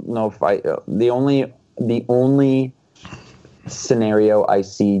don't know if the only scenario I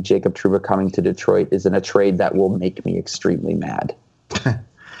see Jacob Trouba coming to Detroit is in a trade that will make me extremely mad.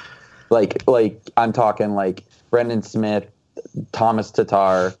 like I'm talking like Brendan Smith, Thomas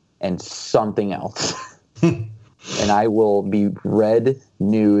Tatar, and something else. And I will be red,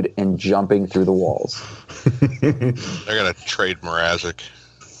 nude, and jumping through the walls. They're going to trade Mrazek.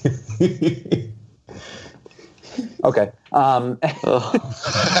 Okay.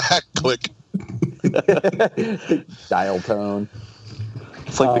 Click. Dial tone.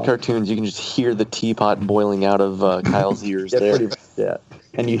 It's like the cartoons. You can just hear the teapot boiling out of Kyle's ears there. Yeah.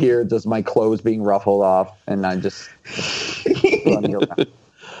 And you hear just my clothes being ruffled off, and I'm just running around.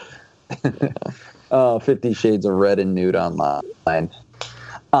 50 Shades of Red and Nude online.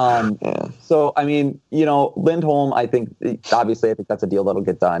 So, I mean, Lindholm, I think that's a deal that'll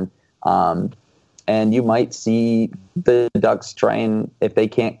get done. And you might see the Ducks try and, if they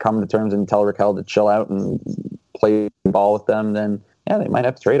can't come to terms and tell Raquel to chill out and play ball with them, then, yeah, they might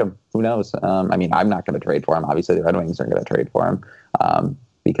have to trade him. Who knows? I mean, I'm not going to trade for him. Obviously, the Red Wings aren't going to trade for him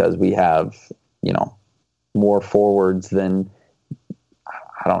because we have, more forwards than,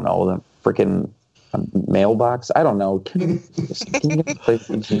 I don't know, the freaking mailbox. I don't know.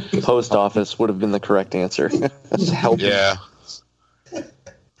 Post office would have been the correct answer. Help. Yeah.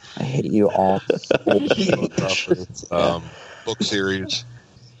 I hate you all. Book series.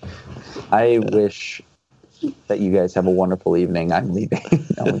 I wish that you guys have a wonderful evening. I'm leaving.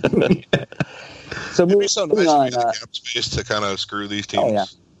 So it'd be so nice to get the cap space to kind of screw these teams. Oh, yeah.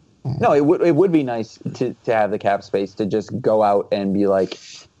 No, it would be nice to have the cap space to just go out and be like,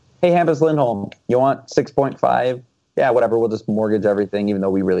 hey, Hampus Lindholm, you want 6.5? Yeah, whatever. We'll just mortgage everything, even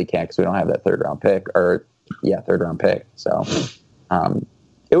though we really can't because we don't have that third round pick. So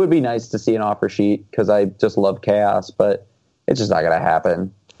it would be nice to see an offer sheet because I just love chaos, but it's just not going to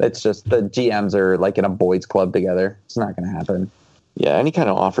happen. It's just the GMs are like in a boys club together. It's not going to happen. Yeah, any kind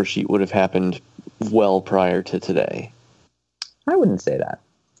of offer sheet would have happened well prior to today. I wouldn't say that.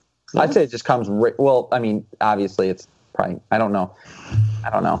 No? I'd say it just comes. Well, I mean, obviously it's Probably. I don't know.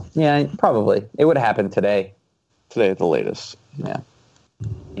 Yeah, probably. It would happen today. Today at the latest. Yeah,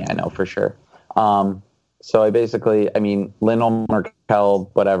 I know for sure. So I mean, Lindholm, Merkel,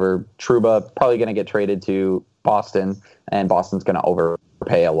 whatever, Trouba probably going to get traded to Boston, and Boston's going to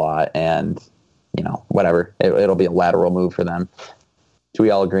overpay a lot, and whatever. It'll be a lateral move for them. Do we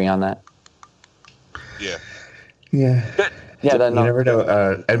all agree on that? Yeah. Yeah. Yeah. You never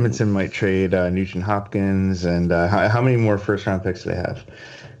know. Edmonton might trade Nugent Hopkins, and how many more first round picks do they have?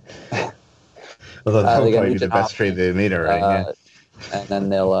 Although that'll probably be the best trade they made already. And then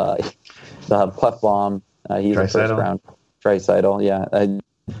they'll have Clefbaum. He's a first round. Draisaitl, yeah. And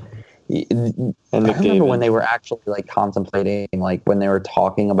I remember when they were actually contemplating, when they were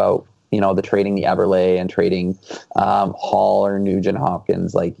talking about the trading the Eberle and trading Hall or Nugent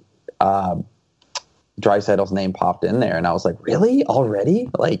Hopkins, Draisaitl's name popped in there, and I was like, really? Already?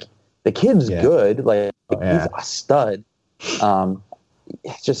 The kid's good. He's a stud.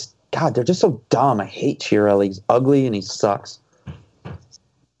 It's just, God, they're just so dumb. I hate Chiarelli. He's ugly and he sucks.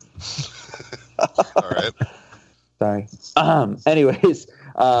 All right. Sorry. Anyways,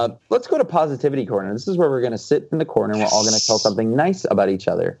 let's go to Positivity Corner. This is where we're going to sit in the corner and we're all going to tell something nice about each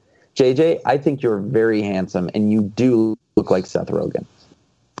other. JJ, I think you're very handsome, and you do look like Seth Rogen.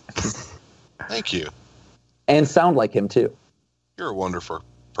 Thank you. And sound like him, too. You're a wonderful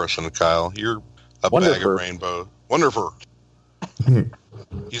person, Kyle. You're a bag of rainbow. Wonderful.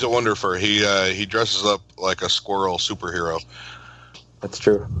 He's a wonderful. He dresses up like a squirrel superhero. That's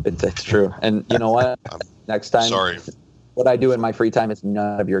true. It's true. And you know what? Next time, sorry. What I do in my free time is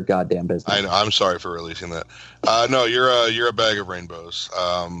none of your goddamn business. I'm sorry for releasing that. No, you're a bag of rainbows.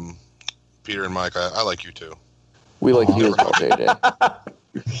 Peter and Mike, I like you too. We like you as well, JJ.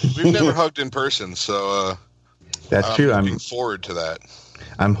 We've never hugged in person, so that's true. I'm looking forward to that.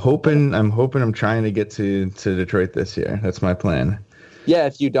 I'm hoping I'm trying to get to Detroit this year. That's my plan. Yeah,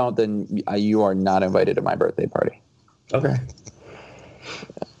 if you don't, then you are not invited to my birthday party. Okay.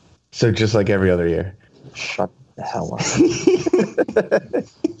 So just like every other year. Shut the hell up.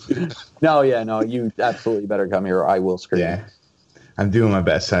 No, you absolutely better come here or I will scream. Yeah. I'm doing my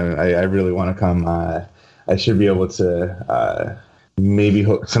best. I really want to come. I should be able to maybe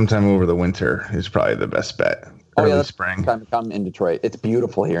sometime over the winter is probably the best bet. Early spring. Time to come in Detroit. It's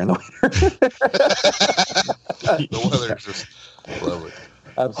beautiful here in the winter. The weather's just lovely.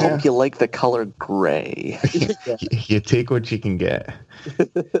 I hope you like the color gray. You take what you can get.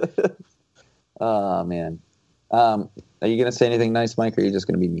 Oh, man. Are you going to say anything nice, Mike, or are you just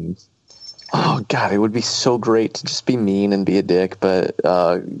going to be mean? Oh, God, it would be so great to just be mean and be a dick. But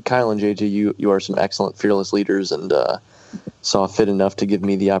Kyle and JJ, you are some excellent fearless leaders and saw fit enough to give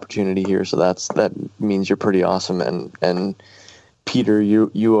me the opportunity here. So that means you're pretty awesome. And Peter,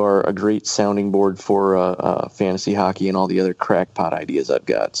 you are a great sounding board for fantasy hockey and all the other crackpot ideas I've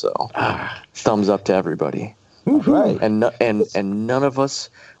got. So thumbs up to everybody. Right. And none of us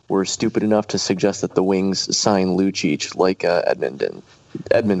were stupid enough to suggest that the Wings sign Lucic like Edmonton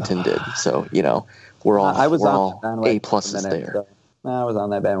did. So, we're all A pluses there. So I was on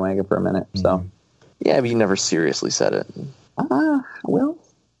that bandwagon for a minute. So yeah, but you never seriously said it. Well,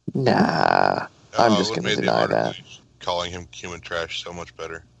 nah. I'm just going to deny that. Calling him human trash so much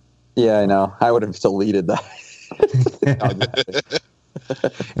better. Yeah, I know. I would have deleted that.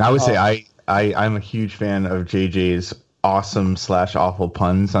 And I would say I'm a huge fan of JJ's awesome/awful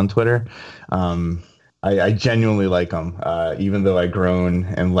puns on Twitter. I genuinely like them, even though I groan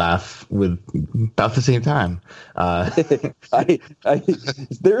and laugh with about the same time.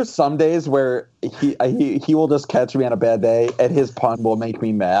 There's some days where he will just catch me on a bad day, and his pun will make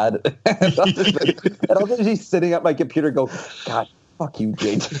me mad. And I'll just be sitting at my computer, and go, God, fuck you,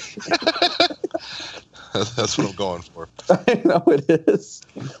 JJ. That's what I'm going for. I know it is.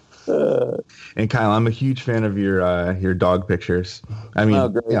 And Kyle, I'm a huge fan of your dog pictures. I mean,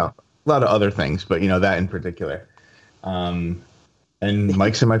 a lot of other things, but that in particular. And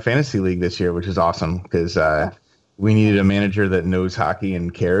Mike's in my fantasy league this year, which is awesome because we needed a manager that knows hockey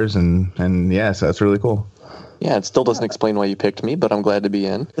and cares, and so that's really cool. Yeah, it still doesn't explain why you picked me, but I'm glad to be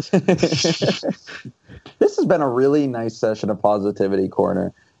in. This has been a really nice session of Positivity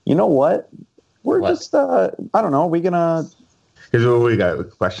Corner. You know what? We're just I don't know. We're gonna. Here's what we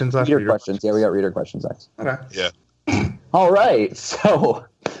got. Questions left? Reader questions. Yeah, we got reader questions next. Okay. Yeah. All right. So,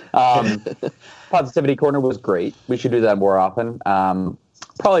 Positivity Corner was great. We should do that more often.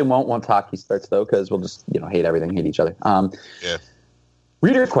 Probably won't once hockey starts, though, because we'll just hate everything, hate each other. Yeah.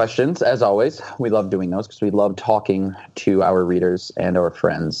 Reader questions, as always. We love doing those because we love talking to our readers and our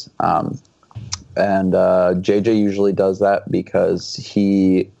friends. And JJ usually does that because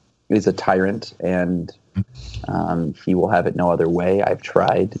he is a tyrant and He will have it no other way. I've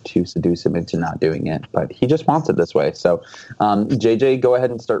tried to seduce him into not doing it, but he just wants it this way. So, JJ, go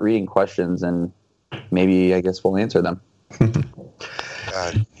ahead and start reading questions, and maybe I guess we'll answer them.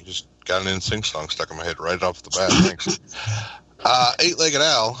 God, you just got an NSYNC song stuck in my head right off the bat. Thanks. Eight-Legged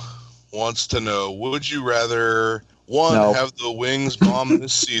Al wants to know, would you rather, have the Wings bomb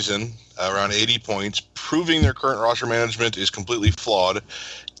this season around 80 points, proving their current roster management is completely flawed,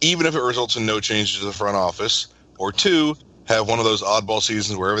 even if it results in no changes to the front office, or 2, have one of those oddball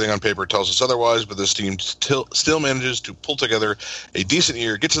seasons where everything on paper tells us otherwise, but this team still manages to pull together a decent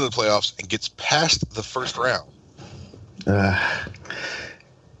year, gets into the playoffs, and gets past the first round?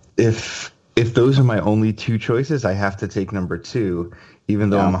 If those are my only two choices, I have to take number 2, even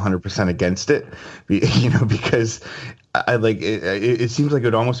though I'm 100% against it. Because I like it seems like it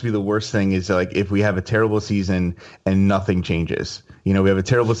would almost be the worst thing is like if we have a terrible season and nothing changes. We have a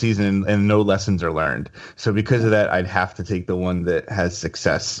terrible season and no lessons are learned. So because of that, I'd have to take the one that has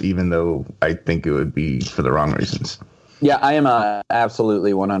success, even though I think it would be for the wrong reasons. Yeah, I am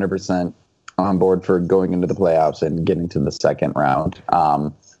absolutely 100% on board for going into the playoffs and getting to the second round,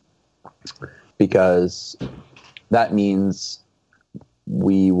 because that means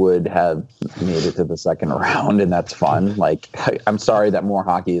we would have made it to the second round, and that's fun. Like, I'm sorry that more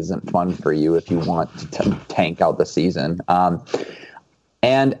hockey isn't fun for you if you want to tank out the season.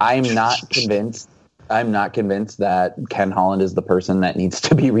 And I'm not convinced that Ken Holland is the person that needs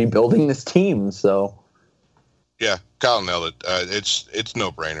to be rebuilding this team. So, yeah, Kyle nailed it. It's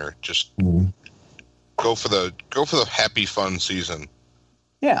no brainer. Just go for the happy fun season.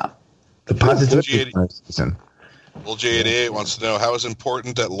 Yeah, the positivity season. Well, J88 wants to know, how is it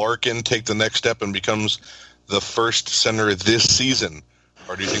important that Larkin take the next step and becomes the first center this season?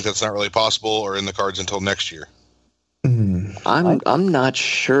 Or do you think that's not really possible or in the cards until next year? I'm not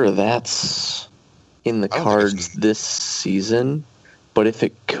sure that's in the cards this season, but if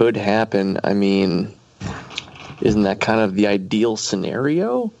it could happen, I mean, isn't that kind of the ideal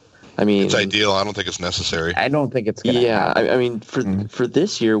scenario? I mean, it's ideal. I don't think it's necessary. I don't think it's going to happen. I mean, for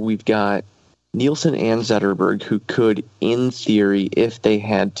this year, we've got Nielsen and Zetterberg, who could, in theory, if they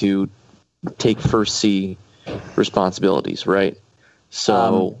had to, take first C responsibilities, right?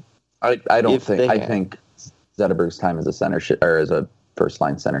 So I think Zetterberg's time as a center as a first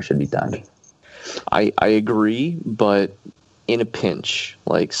line center should be done. I agree, but in a pinch,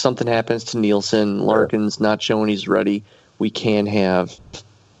 like something happens to Nielsen, Larkin's not showing he's ready, we can have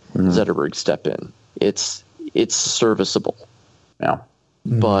Zetterberg step in. It's serviceable. Yeah,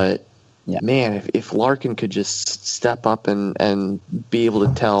 but. Yeah. Man, if Larkin could just step up and be able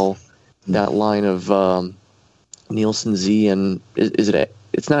to tell that line of Nielsen, Z, and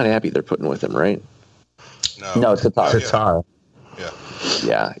it's not Abby they're putting with him, right? No, it's Tatar. Tatar.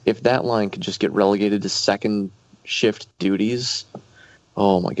 Yeah. If that line could just get relegated to second shift duties,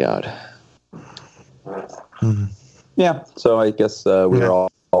 oh my God. Yeah. So I guess we all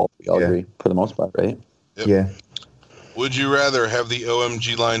agree for the most part, right? Yep. Yeah. Would you rather have the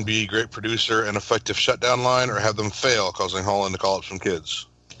OMG line be great producer and effective shutdown line, or have them fail, causing Holland to call up some kids?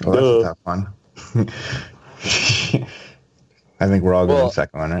 Well, that's a tough one. I think we're all going the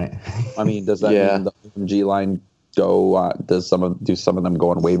second one, right? I mean, does that mean the OMG line go? Do some of them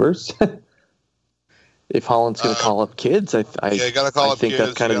go on waivers? If Holland's going to call up kids, I gotta call up think kids,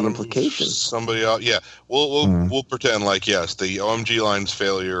 that's kind of the implication. Somebody else, yeah. We'll pretend like yes, the OMG line's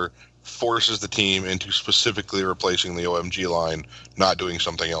failure forces the team into specifically replacing the OMG line, not doing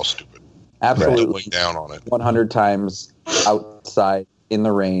something else stupid. Absolutely. Down on it. 100 times outside in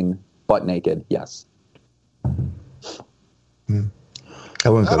the rain, butt naked. Yes. I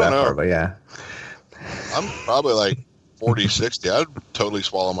wouldn't go that far, but yeah. I'm probably like 40, 60. I'd totally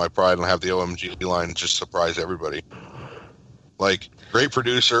swallow my pride and have the OMG line just surprise everybody. Like, great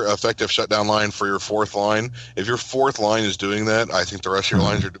producer, effective shutdown line for your fourth line. If your fourth line is doing that, I think the rest of your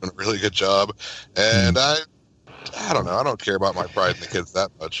lines are doing a really good job. And I don't know. I don't care about my pride in the kids that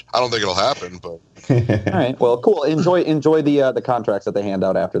much. I don't think it'll happen, but. All right. Well, cool. Enjoy the contracts that they hand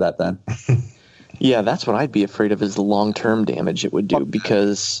out after that then. Yeah, that's what I'd be afraid of is the long-term damage it would do,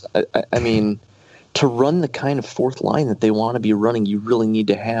 because, I mean, to run the kind of fourth line that they want to be running, you really need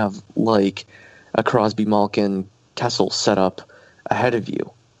to have, like, a Crosby, Malkin, Kessel set up ahead of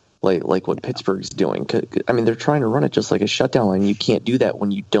you, like what Pittsburgh's doing. I mean, they're trying to run it just like a shutdown line. You can't do that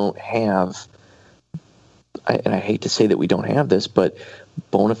when you don't have, and I hate to say that we don't have this, but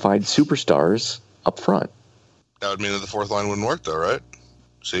bona fide superstars up front. That would mean that the fourth line wouldn't work, though, right?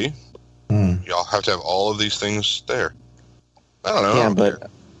 See? Y'all have to have all of these things there. I don't know. Yeah, but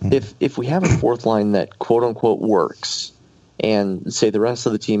if we have a fourth line that quote unquote works, and say the rest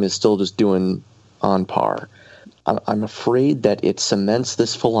of the team is still just doing on par. I'm afraid that it cements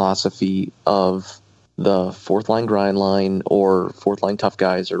this philosophy of the fourth line grind line or fourth line tough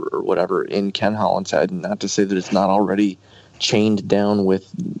guys or whatever in Ken Holland's head. Not to say that it's not already chained down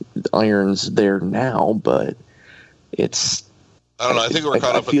with irons there now, but it's. I don't know. I think we're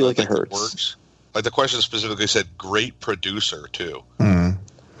caught up. I feel like it hurts. Works. Like the question specifically said, great producer too. Mm.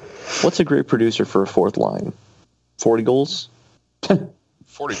 What's a great producer for a fourth line? 40 goals.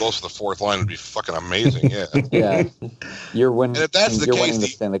 40 goals for the fourth line would be fucking amazing. Yeah. Yeah, you're winning. And if that's the you're case, winning the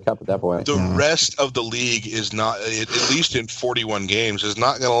Stanley Cup at that point. The rest of the league is not, at least in 41 games, is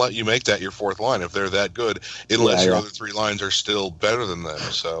not going to let you make that your fourth line if they're that good, unless your other three lines are still better than them.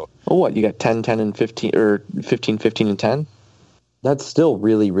 So, well, what you got 10, 10, and 15, or 15, 15, and 10? That's still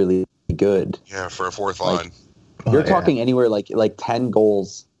really, really good. Yeah, for a fourth line. You're talking anywhere like 10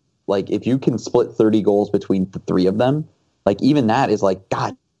 goals. Like if you can split 30 goals between the three of them, like even that is like,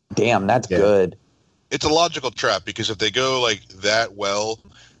 God damn, that's good. It's a logical trap because if they go like that well,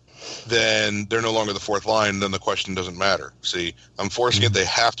 then they're no longer the fourth line. Then the question doesn't matter. See, I'm forcing it. They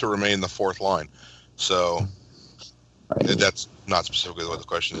have to remain the fourth line. So that's not specifically what the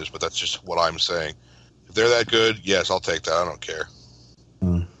question is, but that's just what I'm saying. If they're that good, yes, I'll take that. I don't care.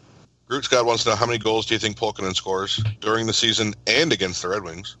 Groot Scott wants to know how many goals do you think Pulkkinen scores during the season and against the Red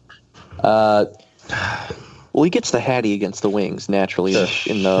Wings? Well, he gets the Hattie against the Wings naturally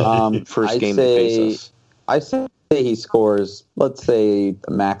in the first game they face us. I say he scores, let's say,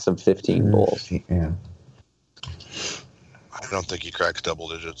 a max of 15 goals. Yeah. I don't think he cracks double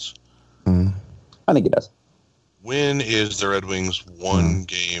digits. I think he does. When is the Red Wings one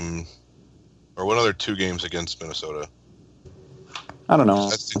game or one other 2 games against Minnesota? I don't know.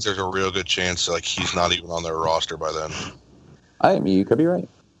 I think there's a real good chance like he's not even on their roster by then. I mean, you could be right.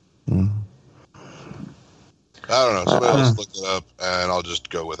 I don't know. Somebody else look it up, and I'll just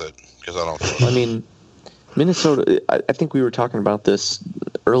go with it because I don't. I mean, Minnesota. I think we were talking about this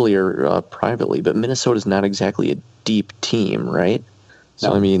earlier privately, but Minnesota's not exactly a deep team, right? So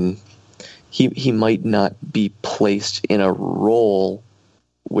No. I mean, he might not be placed in a role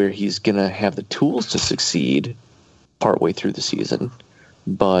where he's gonna have the tools to succeed partway through the season,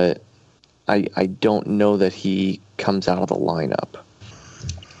 but I don't know that he comes out of the lineup.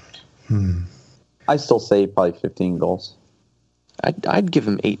 I still say probably 15 goals. I'd give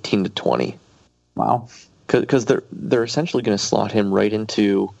him 18 to 20. Wow. Because they're essentially going to slot him right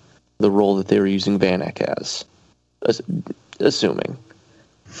into the role that they were using Vanek as, assuming.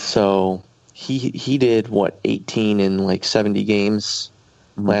 So he did, 18 in like 70 games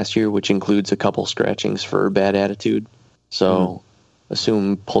last year, which includes a couple scratchings for bad attitude. So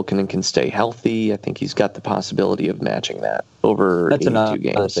assume Pulkkinen can stay healthy. I think he's got the possibility of matching that over 82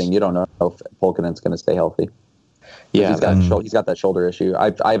 games. Another thing. You don't know if Pulkkinen's going to stay healthy. Yeah, he's got that shoulder issue.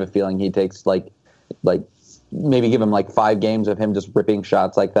 I have a feeling he takes like maybe give him like 5 games of him just ripping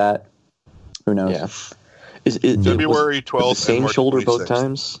shots like that. Who knows? Yeah. Is February 12th. The same shoulder 26th. Both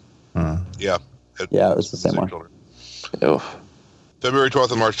times? Yeah. It was the same one. Oh. February 12th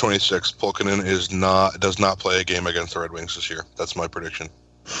and March 26th, Pulkkinen does not play a game against the Red Wings this year. That's my prediction.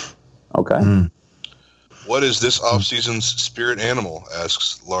 Okay. What is this offseason's spirit animal?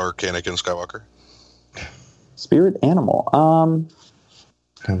 Asks Lar Anakin Skywalker. Spirit animal.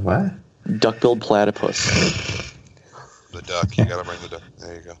 What? Duck-billed platypus. The duck. You gotta bring the duck.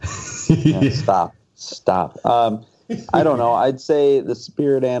 There you go. Yeah, stop. I don't know. I'd say the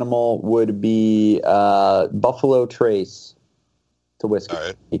spirit animal would be Buffalo Trace to whiskey.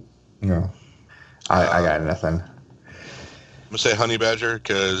 All right. No. I got nothing. I'm going to say honey badger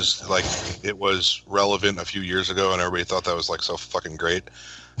because like it was relevant a few years ago and everybody thought that was like so fucking great.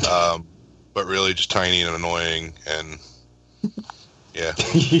 But really just tiny and annoying and yeah.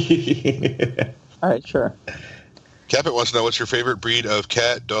 All right, sure. Capit wants to know what's your favorite breed of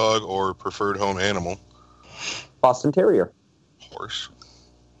cat, dog, or preferred home animal? Boston Terrier. Horse.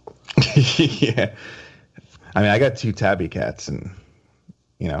 Yeah. I mean, I got 2 tabby cats and,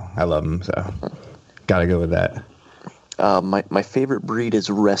 I love them, so got to go with that. My favorite breed is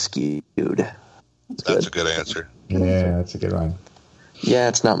rescued. That's a good answer. Yeah, that's a good one. Yeah,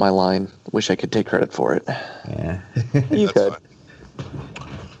 it's not my line. Wish I could take credit for it. Yeah. You could.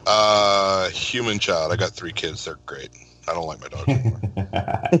 Human child. I got 3 kids. They're great. I don't like my dog anymore.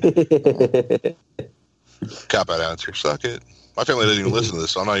 Cop-out answer. Suck it. My family doesn't even listen to this,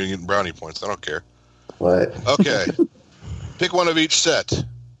 so I'm not even getting brownie points. I don't care. What? Okay. Pick one of each set.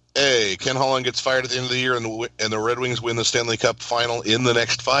 A, Ken Holland gets fired at the end of the year and the Red Wings win the Stanley Cup final in the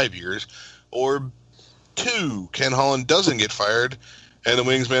next 5 years. Or 2, Ken Holland doesn't get fired and the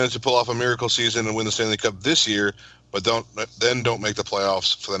Wings manage to pull off a miracle season and win the Stanley Cup this year, but don't make the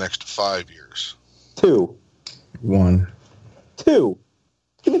playoffs for the next 5 years. 2. 1. 2.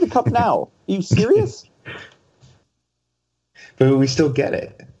 Give me the cup now. Are you serious? But we still get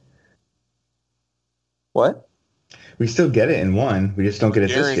it. What? We still get it in 1. We just don't get it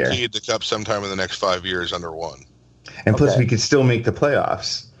this year. Guaranteed the cup sometime in the next 5 years under 1. And plus, we could still make the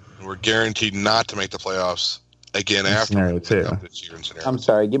playoffs. We're guaranteed not to make the playoffs again In after scenario 2. this year in scenario. I'm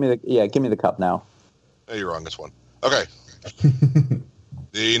sorry. Give me the cup now. No, you're wrong. It's 1. Okay.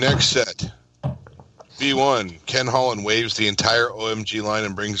 The next set. V1. Ken Holland waves the entire OMG line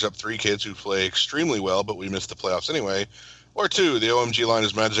and brings up 3 kids who play extremely well, but we missed the playoffs anyway. Or 2. The OMG line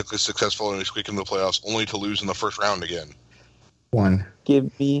is magically successful and we squeak into the playoffs only to lose in the first round again. 1.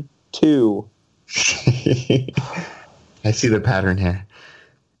 Give me 2. I see the pattern here.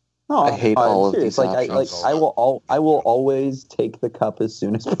 No, I hate all of these options. I will always take the cup as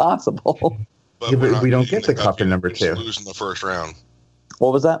soon as possible. But, Yeah, but we're not we don't getting get the cup in number We just 2. lose in the first round.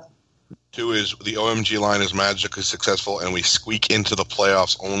 What was that? 2 is the OMG line is magically successful and we squeak into the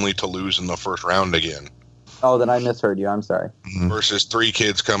playoffs only to lose in the first round again. Oh, then I misheard you. I'm sorry. Versus 3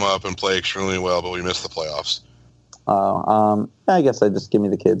 kids come up and play extremely well, but we miss the playoffs. I guess I just give me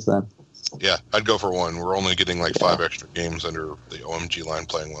the kids then. Yeah, I'd go for 1. We're only getting like 5 extra games under the OMG line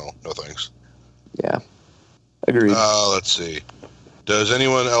playing well. No thanks. Yeah. Agreed. Let's see. Does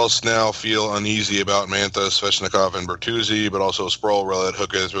anyone else now feel uneasy about Mantha, Svechnikov, and Bertuzzi, but also Sproul, Rillett,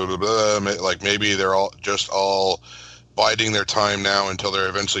 Hookes, blah, blah, blah? Like maybe they're all biding their time now until they're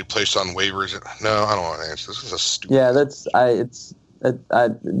eventually placed on waivers. No, I don't want to answer. This is a stupid. Yeah,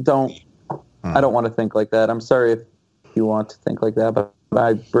 I don't want to think like that. I'm sorry if you want to think like that, but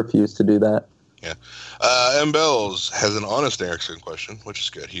I refuse to do that. Yeah. M. Bells has an honest Erickson question, which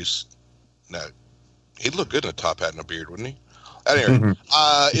is good. He'd look good in a top hat and a beard, wouldn't he? Anyway,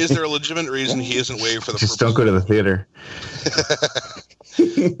 is there a legitimate reason he isn't waived for the Just don't go to the theater.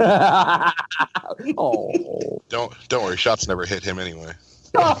 Oh. Don't worry, shots never hit him anyway.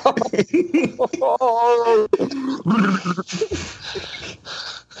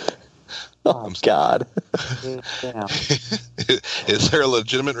 Oh, God. Yeah. Is there a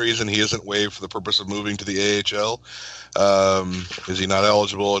legitimate reason he isn't waived for the purpose of moving to the AHL? Is he not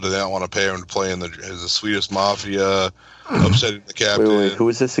eligible? Do they not want to pay him to play in the Swedish Mafia? Upsetting the captain. Wait, who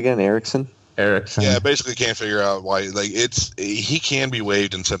is this again? Erickson? Erickson. Yeah, basically can't figure out why. Like he can be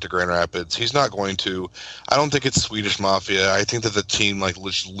waived and sent to Grand Rapids. He's not going to. I don't think it's Swedish Mafia. I think that the team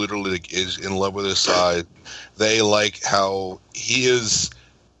literally is in love with his side. They like how he is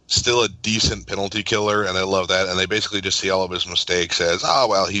still a decent penalty killer, and they love that. And they basically just see all of his mistakes as, oh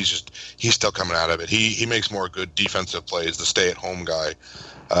well, he's still coming out of it. He makes more good defensive plays. The stay-at-home guy.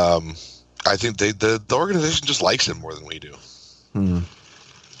 I think the organization just likes him more than we do. No,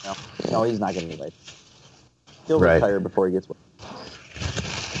 he's not going to be late. He'll Right. retire before he gets one.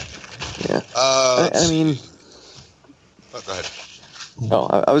 Yeah. I mean, go ahead.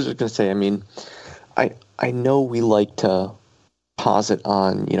 I was just going to say, I mean, I know we like to posit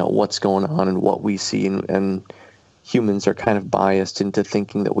on, what's going on and what we see, and humans are kind of biased into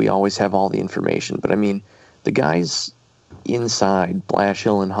thinking that we always have all the information. But I mean, the guys inside,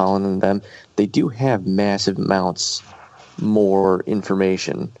 Blashill and Holland and them, they do have massive amounts more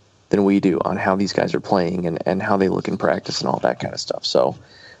information than we do on how these guys are playing and how they look in practice and all that kind of stuff. So,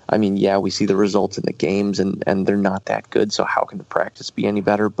 I mean, yeah, we see the results in the games and they're not that good, so how can the practice be any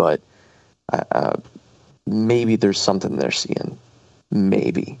better? But maybe there's something they're seeing.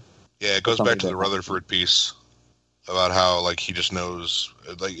 Maybe. Yeah, it goes back to the Rutherford piece about how, like, he just knows.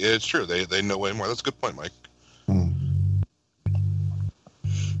 Like, it's true. They know way more. That's a good point, Mike.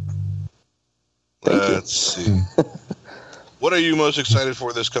 Let's see. What are you most excited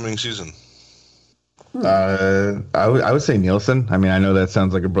for this coming season? I would say Nielsen. I mean, I know that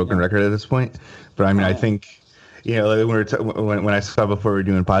sounds like a broken record at this point, but I mean, I think, like when I saw before we were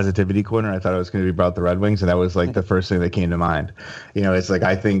doing Positivity Corner, I thought it was going to be about the Red Wings, and that was like the first thing that came to mind. It's like,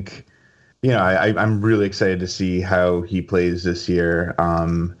 I think, I'm really excited to see how he plays this year.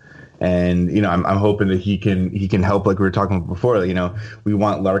 And I'm hoping that he can help, like we were talking about before. We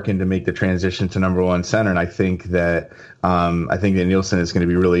want Larkin to make the transition to number one center, and I think that Nielsen is going to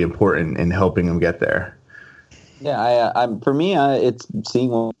be really important in helping him get there. Yeah, for me, it's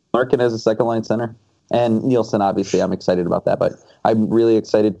seeing Larkin as a second line center, and Nielsen. Obviously, I'm excited about that, but I'm really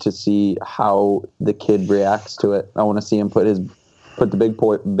excited to see how the kid reacts to it. I want to see him put the big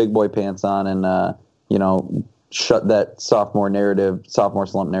boy pants on, and shut that sophomore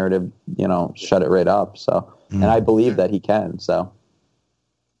slump narrative, shut it right up. So, and I believe that he can. So,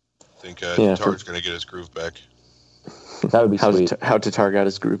 I think Tatar's going to get his groove back. That would be sweet. How Tatar got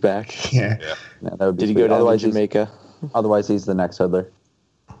his groove back. Yeah, that would be. Did he sweet. go down to Jamaica? Otherwise, he's the next Hudler.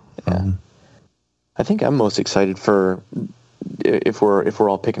 Yeah. I think I'm most excited for, if we're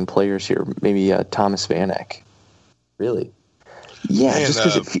all picking players here, maybe Thomas Vanek. Really? Yeah, just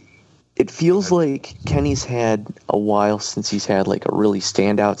because it feels like Kenny's had a while since he's had like a really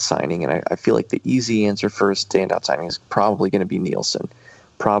standout signing, and I feel like the easy answer for a standout signing is probably going to be Nielsen.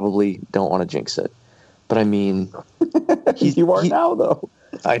 Probably don't want to jinx it, but I mean, you are now though.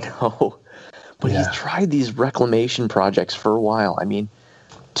 I know, but he's tried these reclamation projects for a while. I mean,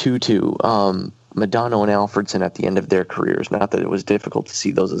 Tutu, Madonna and Alfredson at the end of their careers. Not that it was difficult to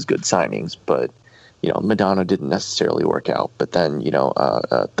see those as good signings, but Madonna didn't necessarily work out. But then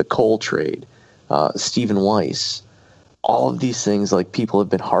the Cole trade, Stephen Weiss, all of these things, like, people have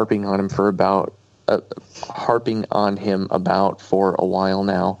been harping on him for a while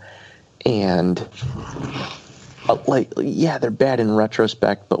now, and they're bad in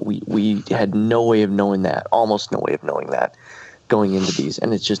retrospect, but we had no way of knowing that, almost no way of knowing that going into these,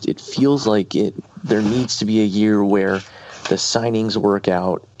 and it feels like there needs to be a year where the signings work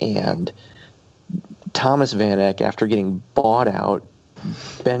out, and Thomas Vanek, after getting bought out,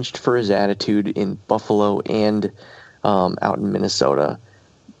 benched for his attitude in Buffalo and out in Minnesota,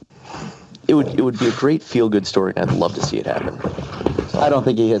 it would be a great feel-good story, and I'd love to see it happen. I don't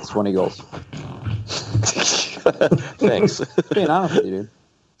think he hits 20 goals. Thanks. Being honest with you, dude.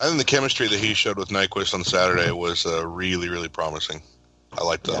 I think the chemistry that he showed with Nyquist on Saturday was really, really promising. I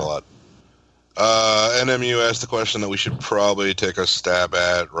liked that a lot. NMU asked the question that we should probably take a stab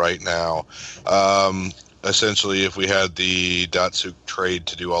at right now. Essentially, if we had the Datsyuk trade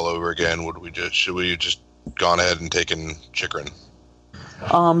to do all over again, should we just gone ahead and taken Chychrun?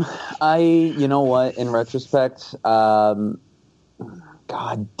 You know what? In retrospect, God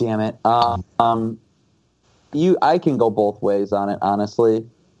damn it. I can go both ways on it, honestly.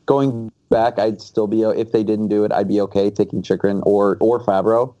 Going back, I'd still be, if they didn't do it, I'd be okay taking Chychrun or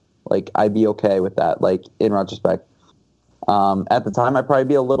Fabro. Like, I'd be okay with that, like, in retrospect. At the time, I'd probably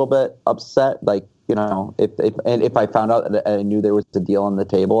be a little bit upset. Like, if I found out that I knew there was a deal on the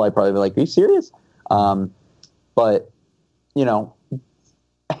table, I'd probably be like, are you serious? But, I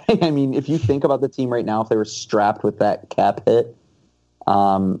mean, if you think about the team right now, if they were strapped with that cap hit,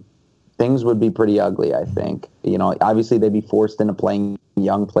 things would be pretty ugly, I think. Obviously they'd be forced into playing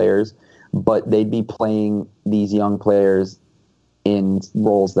young players, but they'd be playing these young players in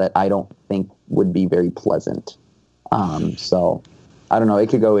roles that I don't think would be very pleasant. So I don't know. It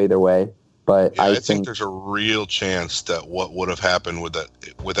could go either way, but I think there's a real chance that what would have happened with that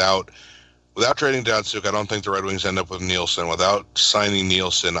without trading Datsyuk, I don't think the Red Wings end up with Nielsen. Without signing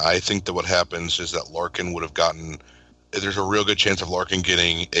Nielsen, I think that what happens is that Larkin would have gotten. There's a real good chance of Larkin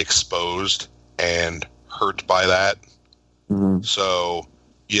getting exposed and hurt by that. Mm-hmm. So,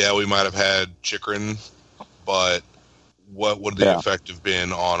 yeah, we might have had Chychrun, but what would the effect have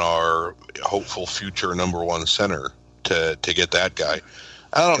been on our hopeful future number one center to get that guy?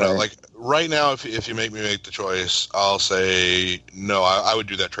 I don't know. Like, right now, if you make me make the choice, I'll say no. I would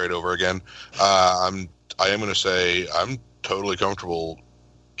do that trade over again. I am going to say I'm totally comfortable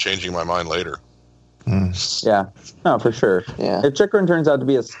changing my mind later. Yeah, no, for sure. Yeah, if Chychrun turns out to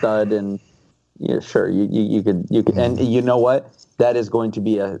be a stud, and sure, you could, and you know what? That is going to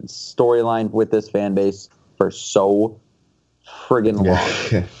be a storyline with this fan base for so friggin' long.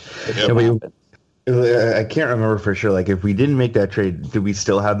 I can't remember for sure. Like, if we didn't make that trade, do we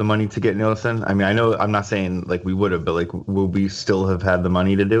still have the money to get Nielsen? I mean, I know I'm not saying like we would have, but like, will we still have had the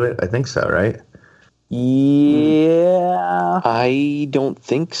money to do it? I think so, right? Yeah, I don't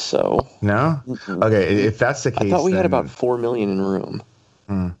think so. No. Mm-mm. Okay, if that's the case, I thought we had about $4 million in room.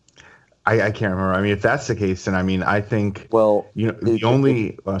 I can't remember. I mean, if that's the case, then I mean, I think. Well,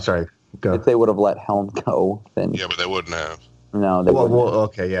 sorry. Go. If they would have let Helm go, then but they wouldn't have. No, they wouldn't. Well,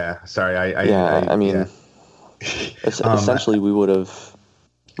 okay, yeah. Sorry, essentially, we would have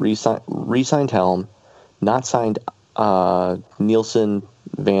re-signed Helm, not signed Nielsen,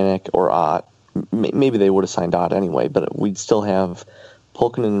 Vanek, or Ott. Maybe they would have signed Ott anyway, but we'd still have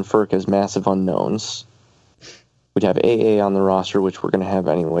Pulkkinen and Furk as massive unknowns. We'd have AA on the roster, which we're going to have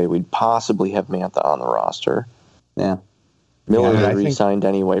anyway. We'd possibly have Mantha on the roster. Yeah. Miller re-signed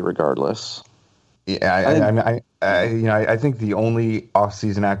anyway, regardless. Yeah, I think the only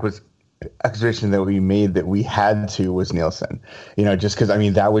off-season acquisition that we made that we had to was Nielsen. Just because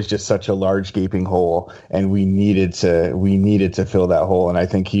that was just such a large gaping hole, and we needed to fill that hole. And I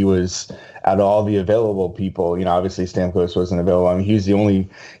think he was, out of all the available people, obviously Stamkos wasn't available. I mean, he was the only.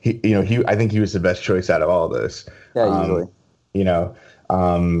 I think he was the best choice out of all of this. Yeah, usually.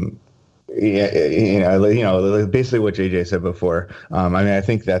 basically what JJ said before. I mean, I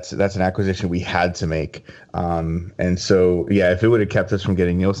think that's an acquisition we had to make. And so, yeah, if it would have kept us from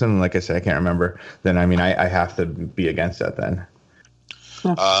getting Nielsen, like I said, I can't remember, then I mean, I have to be against that then.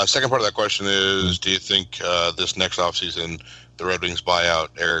 Second part of that question is, do you think this next offseason the Red Wings buy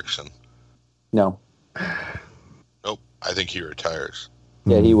out Eriksson? No. Nope. I think he retires.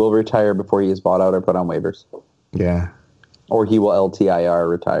 Yeah, he will retire before he is bought out or put on waivers. Yeah. Or he will LTIR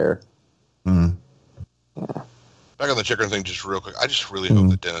retire. Mm. Yeah. Back on the Chychrun thing, just real quick. I just really hope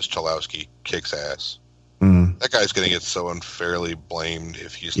that Dennis Cholowski kicks ass. That guy's going to get so unfairly blamed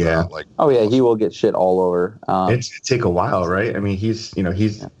if he's not like. Oh yeah, he will get shit all over. It's going to take a while, right? I mean, it's going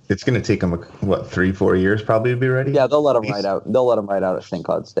to take him 3-4 years probably to be ready. Yeah, they'll let him ride out. They'll let him ride out at St.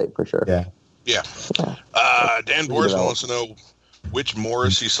 Cloud State for sure. Yeah. Yeah. Dan Borsman wants to know which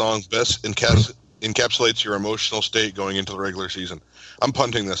Morrissey song best encapsulates your emotional state going into the regular season. I'm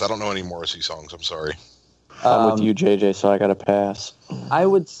punting this. I don't know any Morrissey songs. I'm sorry. I'm with you, JJ, so I got to pass. I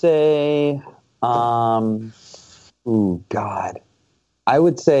would say, God. I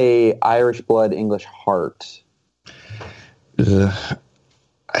would say Irish Blood, English Heart. Yeah,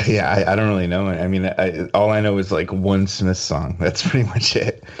 I don't really know. I mean, all I know is like one Smith song. That's pretty much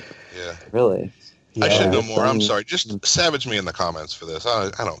it. Yeah. Really? I should know more. I'm sorry. Just savage me in the comments for this. I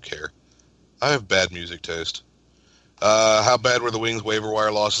don't care. I have bad music taste. How bad were the Wings waiver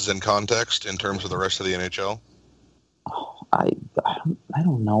wire losses in context in terms of the rest of the NHL? I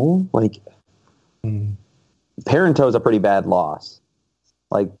don't know. Like, Parenteau is a pretty bad loss.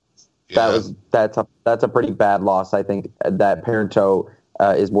 Like, that's a pretty bad loss. I think that Parenteau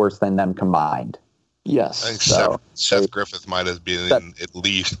is worse than them combined. Yes. I think Seth Griffith might have been at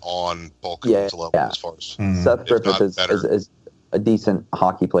least on Bolkovich's level as far as Seth Griffith is a decent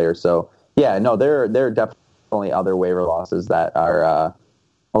hockey player. So yeah, no, there are definitely other waiver losses that are a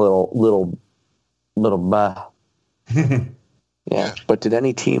little. Yeah, but did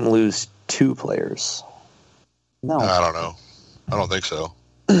any team lose 2 players? No, I don't know. I don't think so.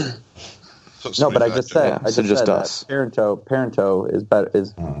 No, but I just said us. Parenteau is better.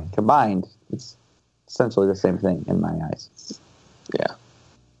 Is combined. It's essentially the same thing in my eyes. Yeah,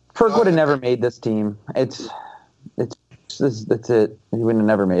 Perk would have never made this team. That's it. He would have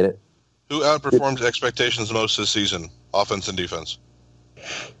never made it. Who outperformed expectations most this season, offense and defense?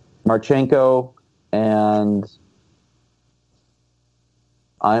 Marchenko, and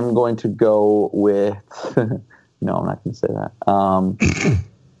I'm going to go with. No, I'm not going to say that.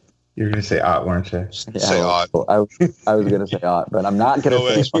 You're going to say Ott, weren't you? Yeah, say Ott. I was going to say Ott, but I'm not going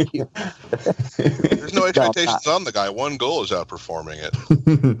to say it. There's no expectations on the guy. 1 goal is outperforming it.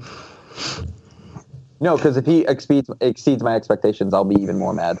 No, because if he exceeds my expectations, I'll be even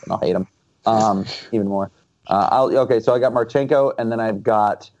more mad and I'll hate him even more. Okay, so I got Marchenko, and then I've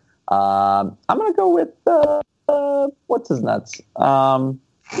got. I'm going to go with what's his nuts? Riley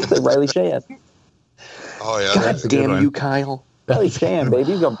Sheahan. Oh yeah, damn you, Kyle. Riley Sheahan,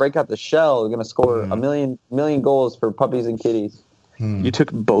 baby, he's going to break out the shell. He's going to score a million goals for puppies and kitties. You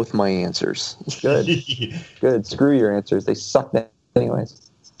took both my answers. Good. Screw your answers. They suck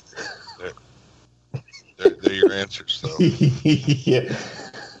anyways. They're your answers, though. Yeah.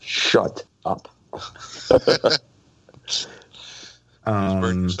 Shut up. Just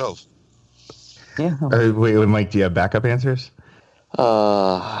burn yourself. Yeah. Wait, Mike, do you have backup answers?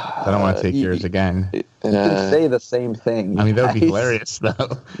 I don't want to take yours again. You can say the same thing. I mean, that would be hilarious,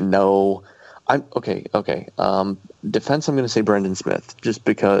 though. No. I'm okay. Defense, I'm going to say Brendan Smith, just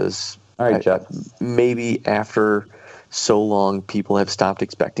because. All right, Jeff. Maybe after so long, people have stopped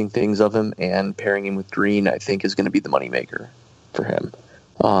expecting things of him, and pairing him with Green, I think, is going to be the moneymaker for him.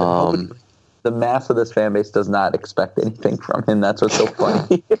 The mass of this fan base does not expect anything from him. That's what's so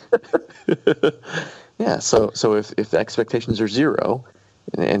funny. Yeah. So if the expectations are 0,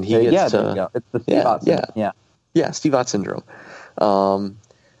 and he gets it's the Steve Ott syndrome. Yeah, Steve Ott syndrome.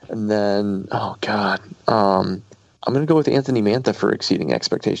 And then I'm going to go with Anthony Mantha for exceeding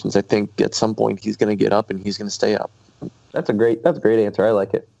expectations. I think at some point he's going to get up and he's going to stay up. That's a great answer. I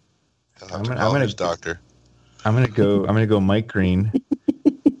like it. I'm going to doctor. I'm going to go Mike Green.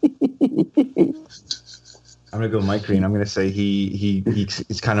 I'm going to go Mike Green. I'm going to say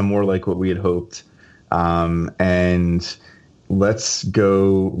he's kind of more like what we had hoped. And let's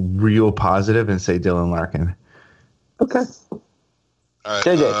go real positive and say Dylan Larkin. Okay. All right,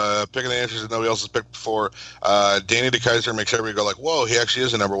 picking the answers that nobody else has picked before. Danny DeKaiser makes everybody go like, whoa, he actually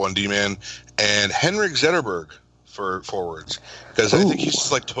is a number 1 D-man. And Henrik Zetterberg for forwards. Because I think he's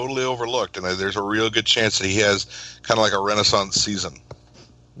just like totally overlooked, and there's a real good chance that he has kind of like a renaissance season.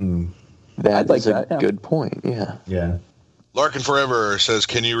 That's a good point, yeah. Yeah. Larkin Forever says,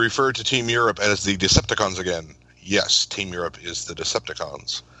 can you refer to Team Europe as the Decepticons again? Yes, Team Europe is the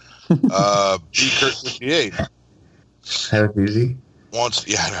Decepticons. B. Kurt 58. That's easy.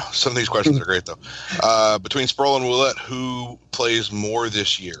 I know. Some of these questions are great, though. Between Sproul and Ouellette, who plays more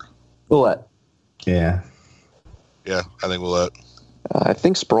this year? Ouellette. Yeah. Yeah, I think Ouellette. I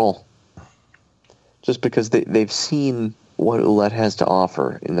think Sproul. Just because they've seen what Ouellette has to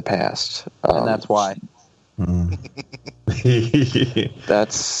offer in the past. And that's why.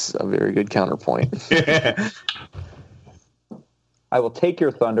 That's a very good counterpoint. I will take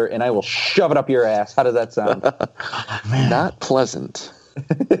your thunder and I will shove it up your ass. How does that sound? Not pleasant.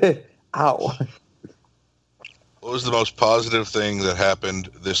 Ow. What was the most positive thing that happened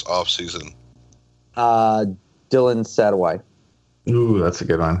this offseason? Dylan Sadoway. Ooh, that's a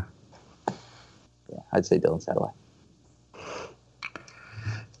good one. Yeah, I'd say Dylan Sadoway.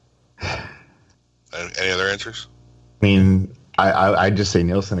 Any other answers? I mean, I'd just say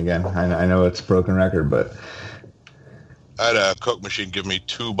Nielsen again. I know it's a broken record, but I had a Coke machine give me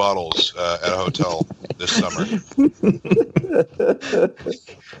 2 bottles at a hotel this summer.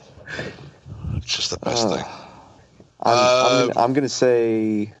 It's just the best thing. I'm going to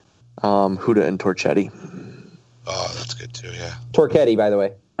say Huda and Torchetti. Oh, that's good too, yeah. Torchetti, by the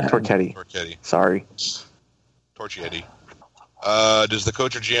way. Torchetti. Sorry. Torchetti. Does the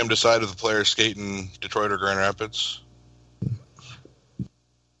coach or GM decide if the players skate in Detroit or Grand Rapids?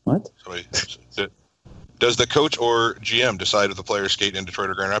 What? Does the coach or GM decide if the players skate in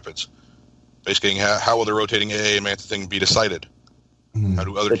Detroit or Grand Rapids? Basically, how will the rotating AA and Mantha thing be decided? How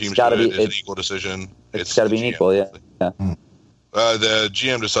do other teams do it? Is it an equal decision? It's got to be an equal, yeah. The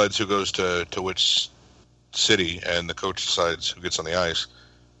GM decides who goes to which city, and the coach decides who gets on the ice.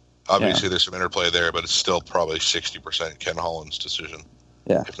 Obviously, there's some interplay there, but it's still probably 60% Ken Holland's decision,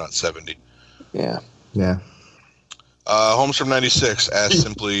 if not 70. Yeah. Holmes from 96 asks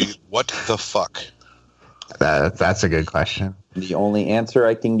simply, what the fuck? That's a good question. The only answer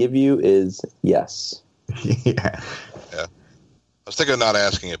I can give you is yes. Yeah. I was thinking of not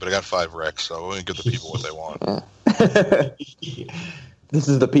asking it, but I got 5 wrecks, so I'm going to give the people what they want. This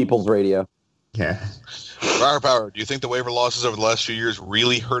is the people's radio. Yeah. Power, do you think the waiver losses over the last few years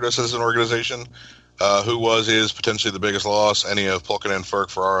really hurt us as an organization? Who is potentially the biggest loss? Any of Pulkkinen, Ferk,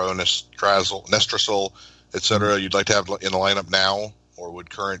 Ferraro, Nestrasil, etc. you'd like to have in the lineup now? Or would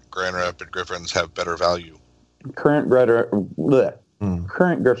current Grand Rapids Griffins have better value? Current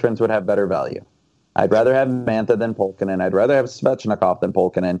Griffins would have better value. I'd rather have Mantha than Pulkkinen. I'd rather have Svechnikov than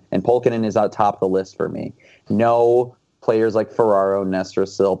Pulkkinen. And Pulkkinen is on top of the list for me. No players like Ferraro,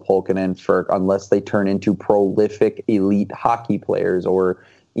 Nestrasil, Pulkkinen, Ferk, unless they turn into prolific elite hockey players or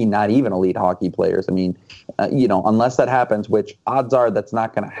not even elite hockey players. I mean, unless that happens, which odds are that's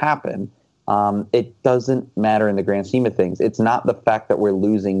not going to happen, it doesn't matter in the grand scheme of things. It's not the fact that we're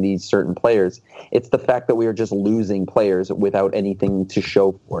losing these certain players. It's the fact that we are just losing players without anything to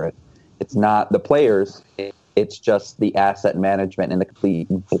show for it. It's not the players. It's just the asset management and the complete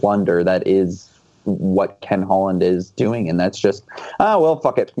blunder that is what Ken Holland is doing. And that's just,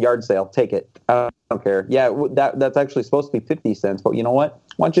 fuck it. Yard sale. Take it. I don't care. Yeah, that's actually supposed to be 50 cents. But you know what?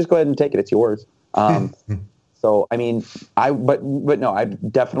 Why don't you just go ahead and take it? It's yours. So, I mean, but no, I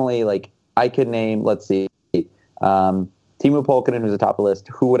definitely I could name, let's see, Teemu Pulkkinen, who's atop the list.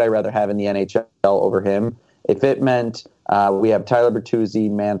 Who would I rather have in the NHL over him? If it meant we have Tyler Bertuzzi,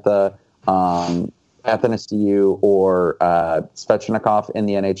 Mantha, Athanasiou, or Svechnikov in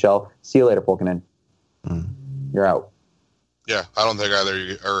the NHL, see you later, Pulkkinen. You're out. Yeah, I don't think either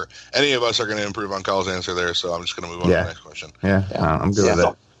you or any of us are going to improve on Kyle's answer there, so I'm just going to move on to the next question. Yeah. I'm good with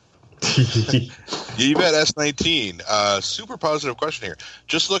it. You bet S19. Super positive question here.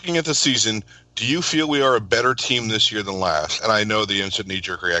 Just looking at the season, do you feel we are a better team this year than last? And I know the instant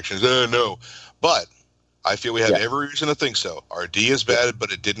knee-jerk reaction is, no. But I feel we have every reason to think so. Our D is bad,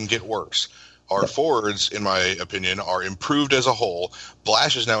 but it didn't get worse. Our forwards, in my opinion, are improved as a whole.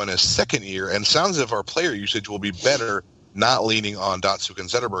 Blash is now in his second year, and sounds as if our player usage will be better, not leaning on Datsyuk and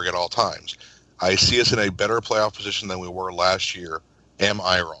Zetterberg at all times. I see us in a better playoff position than we were last year. Am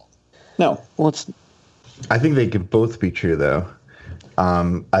I wrong? No. Well, I think they could both be true, though.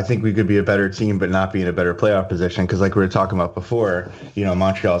 I think we could be a better team, but not be in a better playoff position. Because like we were talking about before,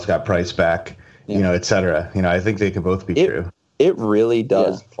 Montreal's got Price back, et cetera. I think they could both be true. It really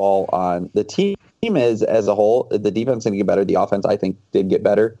does fall on the team is as a whole. The defense didn't get better. The offense, I think, did get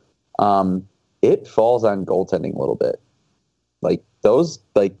better. It falls on goaltending a little bit.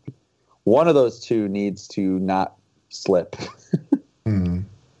 One of those two needs to not slip.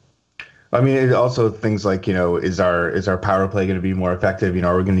 I mean, it also things like, is our power play going to be more effective?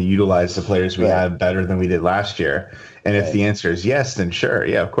 Are we going to utilize the players we have better than we did last year? And if the answer is yes, then sure,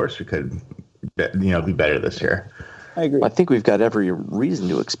 yeah, of course we could, be better this year. I agree. I think we've got every reason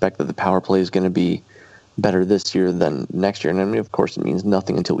to expect that the power play is going to be better this year than next year. And I mean, of course, it means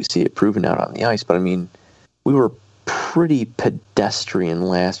nothing until we see it proven out on the ice. But I mean, we were pretty pedestrian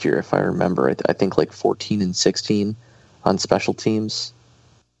last year, if I remember. I think like 14 and 16 on special teams.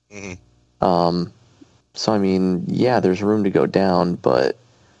 Mm-hmm. So I mean, yeah, there's room to go down, but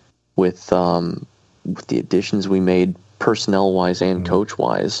with the additions we made personnel wise and coach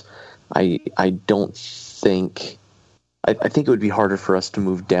wise, I don't think. I think it would be harder for us to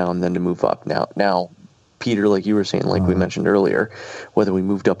move down than to move up. Now, Peter, like you were saying, like we mentioned earlier, whether we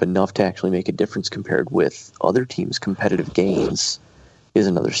moved up enough to actually make a difference compared with other teams' competitive gains is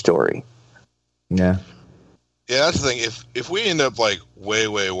another story. Yeah. Yeah, that's the thing. If we end up like way,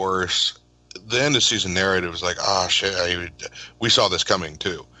 way worse, the end of season narrative is like, shit, we saw this coming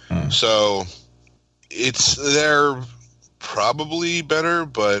too. So they're probably better,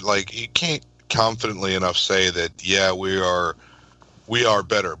 but like you can't confidently enough say that, yeah, we are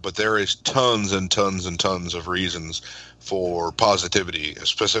better, but there is tons and tons and tons of reasons for positivity.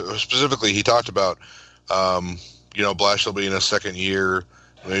 Specifically, he talked about, Blashill being a second year,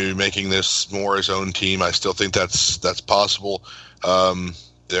 maybe making this more his own team. I still think that's possible.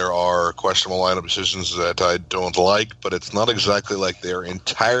 There are questionable lineup decisions that I don't like, but it's not exactly like they're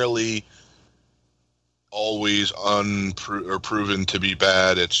entirely always proven to be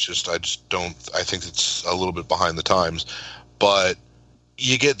bad. It's just I think it's a little bit behind the times. But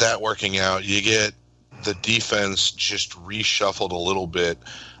you get that working out. You get the defense just reshuffled a little bit.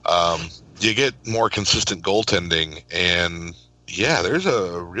 You get more consistent goaltending, and yeah, there's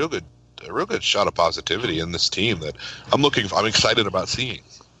a real good shot of positivity in this team that I'm excited about seeing.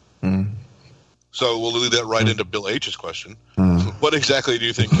 So we'll lead that right into Bill H's question. What exactly do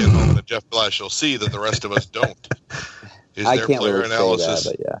you think Ken Holland and Jeff Blashill see that the rest of us don't? Is their player analysis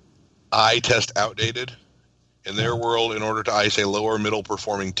eye test outdated? In their world, in order to ice a lower middle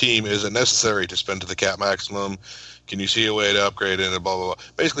performing team, is it necessary to spend to the cap maximum? Can you see a way to upgrade it? And blah, blah, blah.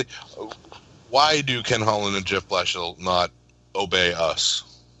 Basically, why do Ken Holland and Jeff Blashill not obey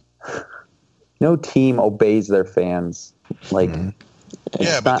us? No team obeys their fans.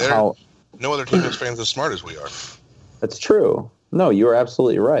 Yeah, but no other team has fans as smart as we are. That's true. No, you are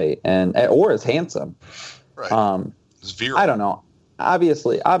absolutely right, or as handsome. Right. It's virile. I don't know.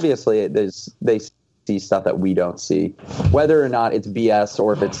 Obviously, they see stuff that we don't see. Whether or not it's BS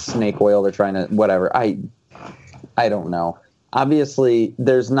or if it's snake oil, they're trying to whatever. I don't know. Obviously,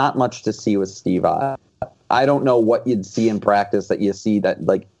 there's not much to see with Steve. I don't know what you'd see in practice that you see that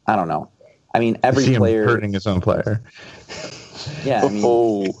I don't know. I mean, every player hurting his own player. Yeah, I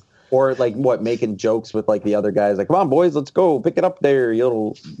mean, or making jokes with the other guys, come on boys, let's go, pick it up there, you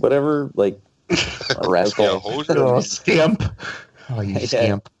little whatever, a rascal, scamp. Oh, you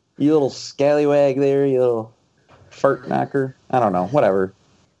scamp, you little scallywag there, you little fart knocker. I don't know, whatever.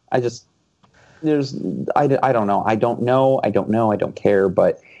 I don't know. I don't care,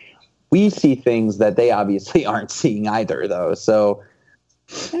 but we see things that they obviously aren't seeing either, though. So,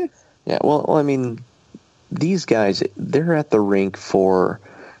 yeah. Well, I mean, these guys, they're at the rink for,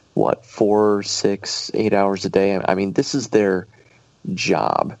 4, 6, 8 hours a day? I mean, this is their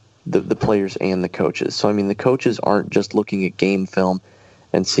job, the players and the coaches. So, I mean, the coaches aren't just looking at game film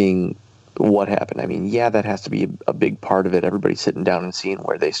and seeing what happened. I mean, yeah, that has to be a big part of it. Everybody's sitting down and seeing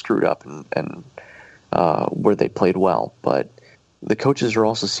where they screwed up and where they played well. But the coaches are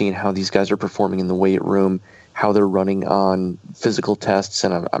also seeing how these guys are performing in the weight room, how they're running on physical tests,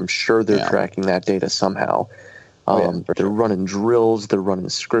 and I'm sure they're tracking that data somehow. They're running drills, they're running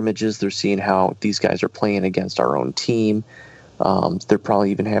scrimmages, they're seeing how these guys are playing against our own team. They're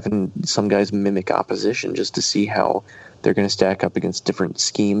probably even having some guys mimic opposition just to see how they're going to stack up against different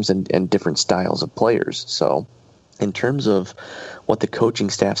schemes and different styles of players. So in terms of what the coaching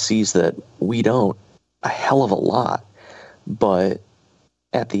staff sees that we don't, a hell of a lot. But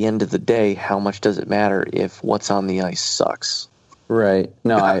at the end of the day, how much does it matter if what's on the ice sucks? Right.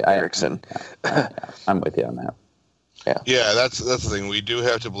 No, Erickson. I'm with you on that. Yeah, that's the thing. We do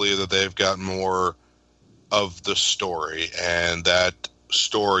have to believe that they've got more of the story, and that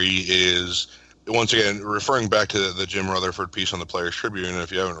story is, once again, referring back to the Jim Rutherford piece on the Players Tribune. And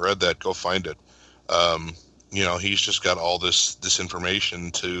if you haven't read that, go find it. He's just got all this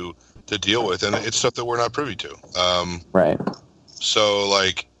information to deal with, and it's stuff that we're not privy to. Right. So,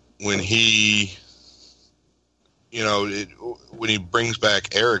 when he, when he brings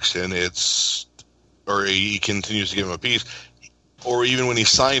back Erickson, or he continues to give him a piece, or even when he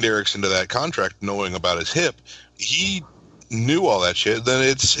signed Erickson to that contract, knowing about his hip, he knew all that shit. Then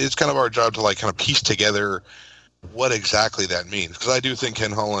it's kind of our job to kind of piece together what exactly that means, because I do think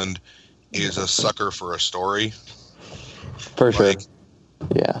Ken Holland is a sucker for a story. For sure.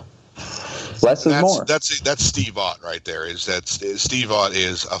 Yeah. Less is more. That's Steve Ott right there. Steve Ott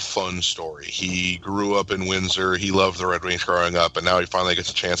is a fun story. He grew up in Windsor. He loved the Red Wings growing up, and now he finally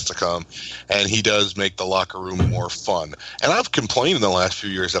gets a chance to come. And he does make the locker room more fun. And I've complained in the last few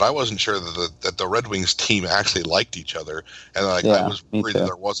years that I wasn't sure that the Red Wings team actually liked each other, and I was worried that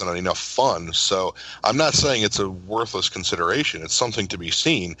there wasn't enough fun. So I'm not saying it's a worthless consideration. It's something to be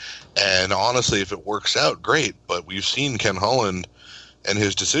seen. And honestly, if it works out, great. But we've seen Ken Holland and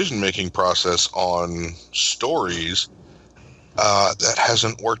his decision-making process on stories that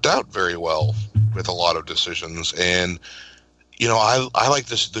hasn't worked out very well with a lot of decisions. And, I like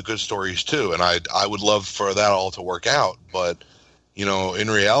the good stories too, and I would love for that all to work out. But, in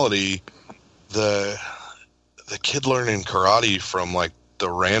reality, the kid learning karate from, like, the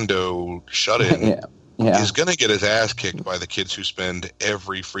rando shut-in is going to get his ass kicked by the kids who spend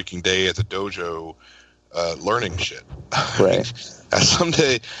every freaking day at the dojo learning shit. Right.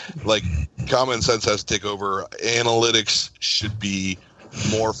 Someday, like, common sense has to take over. Analytics should be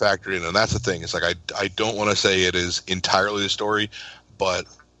more factored in, and that's the thing. It's like I don't want to say it is entirely the story, but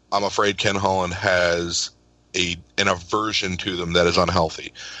I'm afraid Ken Holland has an aversion to them that is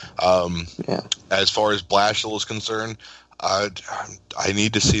unhealthy. As far as Blashill is concerned, I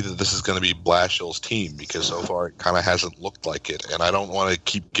need to see that this is going to be Blashill's team, because so far it kind of hasn't looked like it, and I don't want to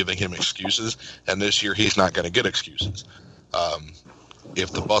keep giving him excuses. And this year he's not going to get excuses.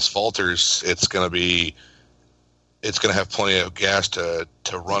 If the bus falters, it's going to have plenty of gas to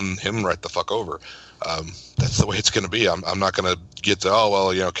run him right the fuck over. That's the way it's going to be. I'm not going to get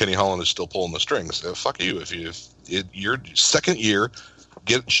to, Kenny Holland is still pulling the strings. Fuck you. If your second year,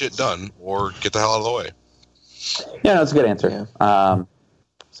 get shit done or get the hell out of the way. Yeah, that's a good answer. Yeah.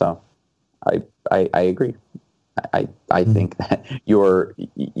 So I agree. I think that your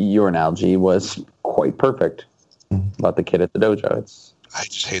analogy was quite perfect about the kid at the dojo. I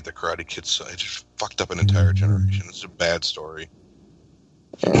just hate the Karate Kid. So it just fucked up an entire generation. It's a bad story.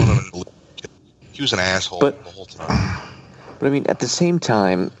 He was an asshole the whole time. But I mean, at the same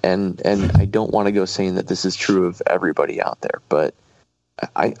time, and I don't want to go saying that this is true of everybody out there, but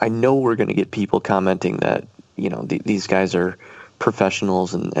I know we're going to get people commenting that, these guys are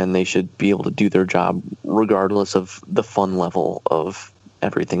professionals and they should be able to do their job regardless of the fun level of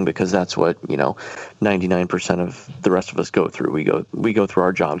everything, because that's what 99% of the rest of us go through. We go through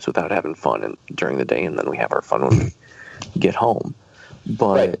our jobs without having fun during the day, and then we have our fun when we get home.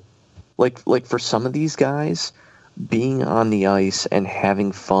 But like for some of these guys, being on the ice and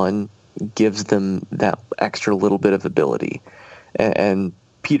having fun gives them that extra little bit of ability. And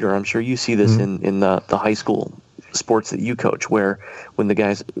Peter, I'm sure you see this in the high school sports that you coach, where when the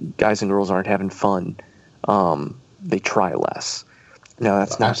guys and girls aren't having fun, they try less. Now,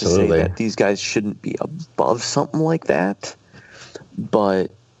 that's not to say that these guys shouldn't be above something like that, but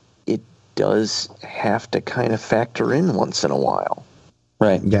it does have to kind of factor in once in a while.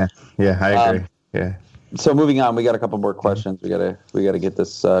 Right. Yeah, I agree. Yeah. So moving on, we got a couple more questions. We gotta get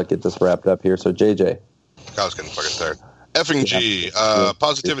this wrapped up here. So JJ, I was getting fucking tired. Effing G,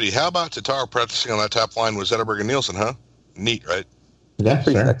 positivity. How about Tatar practicing on that top line with Zetterberg and Nielsen, huh? Neat, right? Yeah,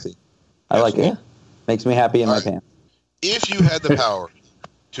 pretty sexy. I like it. Makes me happy in my pants. If you had the power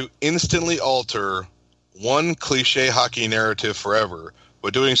to instantly alter one cliche hockey narrative forever,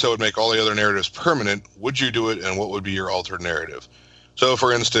 but doing so would make all the other narratives permanent, would you do it, and what would be your altered narrative? So,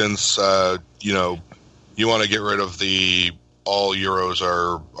 for instance, you want to get rid of the all Euros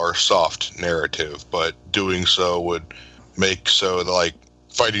are soft narrative, but doing so would make so that, like,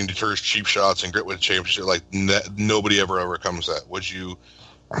 fighting deters cheap shots and grit with championship, like nobody ever overcomes that. Would you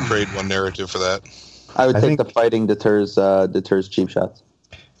trade one narrative for that? I think the fighting deters cheap shots.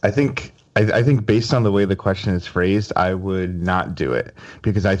 I think based on the way the question is phrased, I would not do it,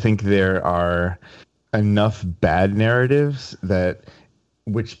 because I think there are enough bad narratives that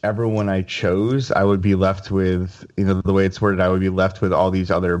whichever one I chose, I would be left with, the way it's worded, I would be left with all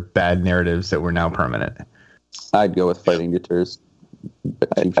these other bad narratives that were now permanent. I'd go with fighting deters.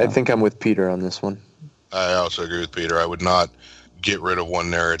 I think I'm with Peter on this one. I also agree with Peter. I would not get rid of one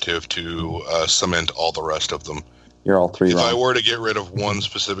narrative to cement all the rest of them. You're all three wrong. If I were to get rid of one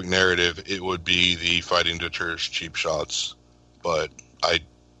specific narrative, it would be the fighting deters cheap shots. But I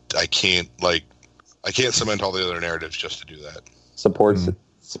can't cement all the other narratives just to do that.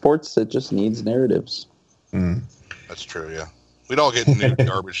 Sports, it just needs narratives. That's true, yeah. We'd all get new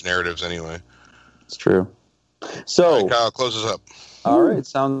garbage narratives anyway. It's true. So, Kyle, close us up. All right,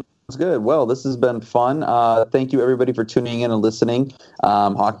 sounds good. Well, this has been fun. Thank you, everybody, for tuning in and listening.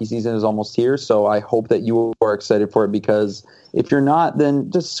 Hockey season is almost here, so I hope that you are excited for it, because if you're not, then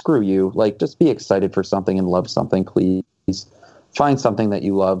just screw you. Like, just be excited for something and love something, please. Find something that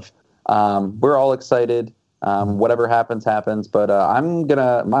you love. We're all excited. Whatever happens, but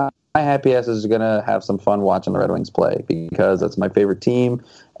my happy ass is gonna have some fun watching the Red Wings play, because that's my favorite team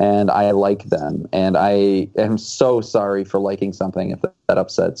and I like them. And I am so sorry for liking something if that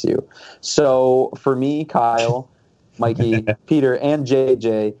upsets you. So for me, Kyle, Mikey, Peter, and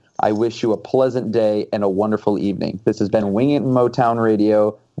JJ, I wish you a pleasant day and a wonderful evening. This has been Wing It in Motown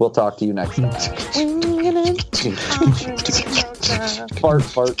Radio. We'll talk to you next time.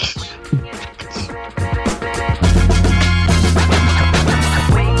 Fart.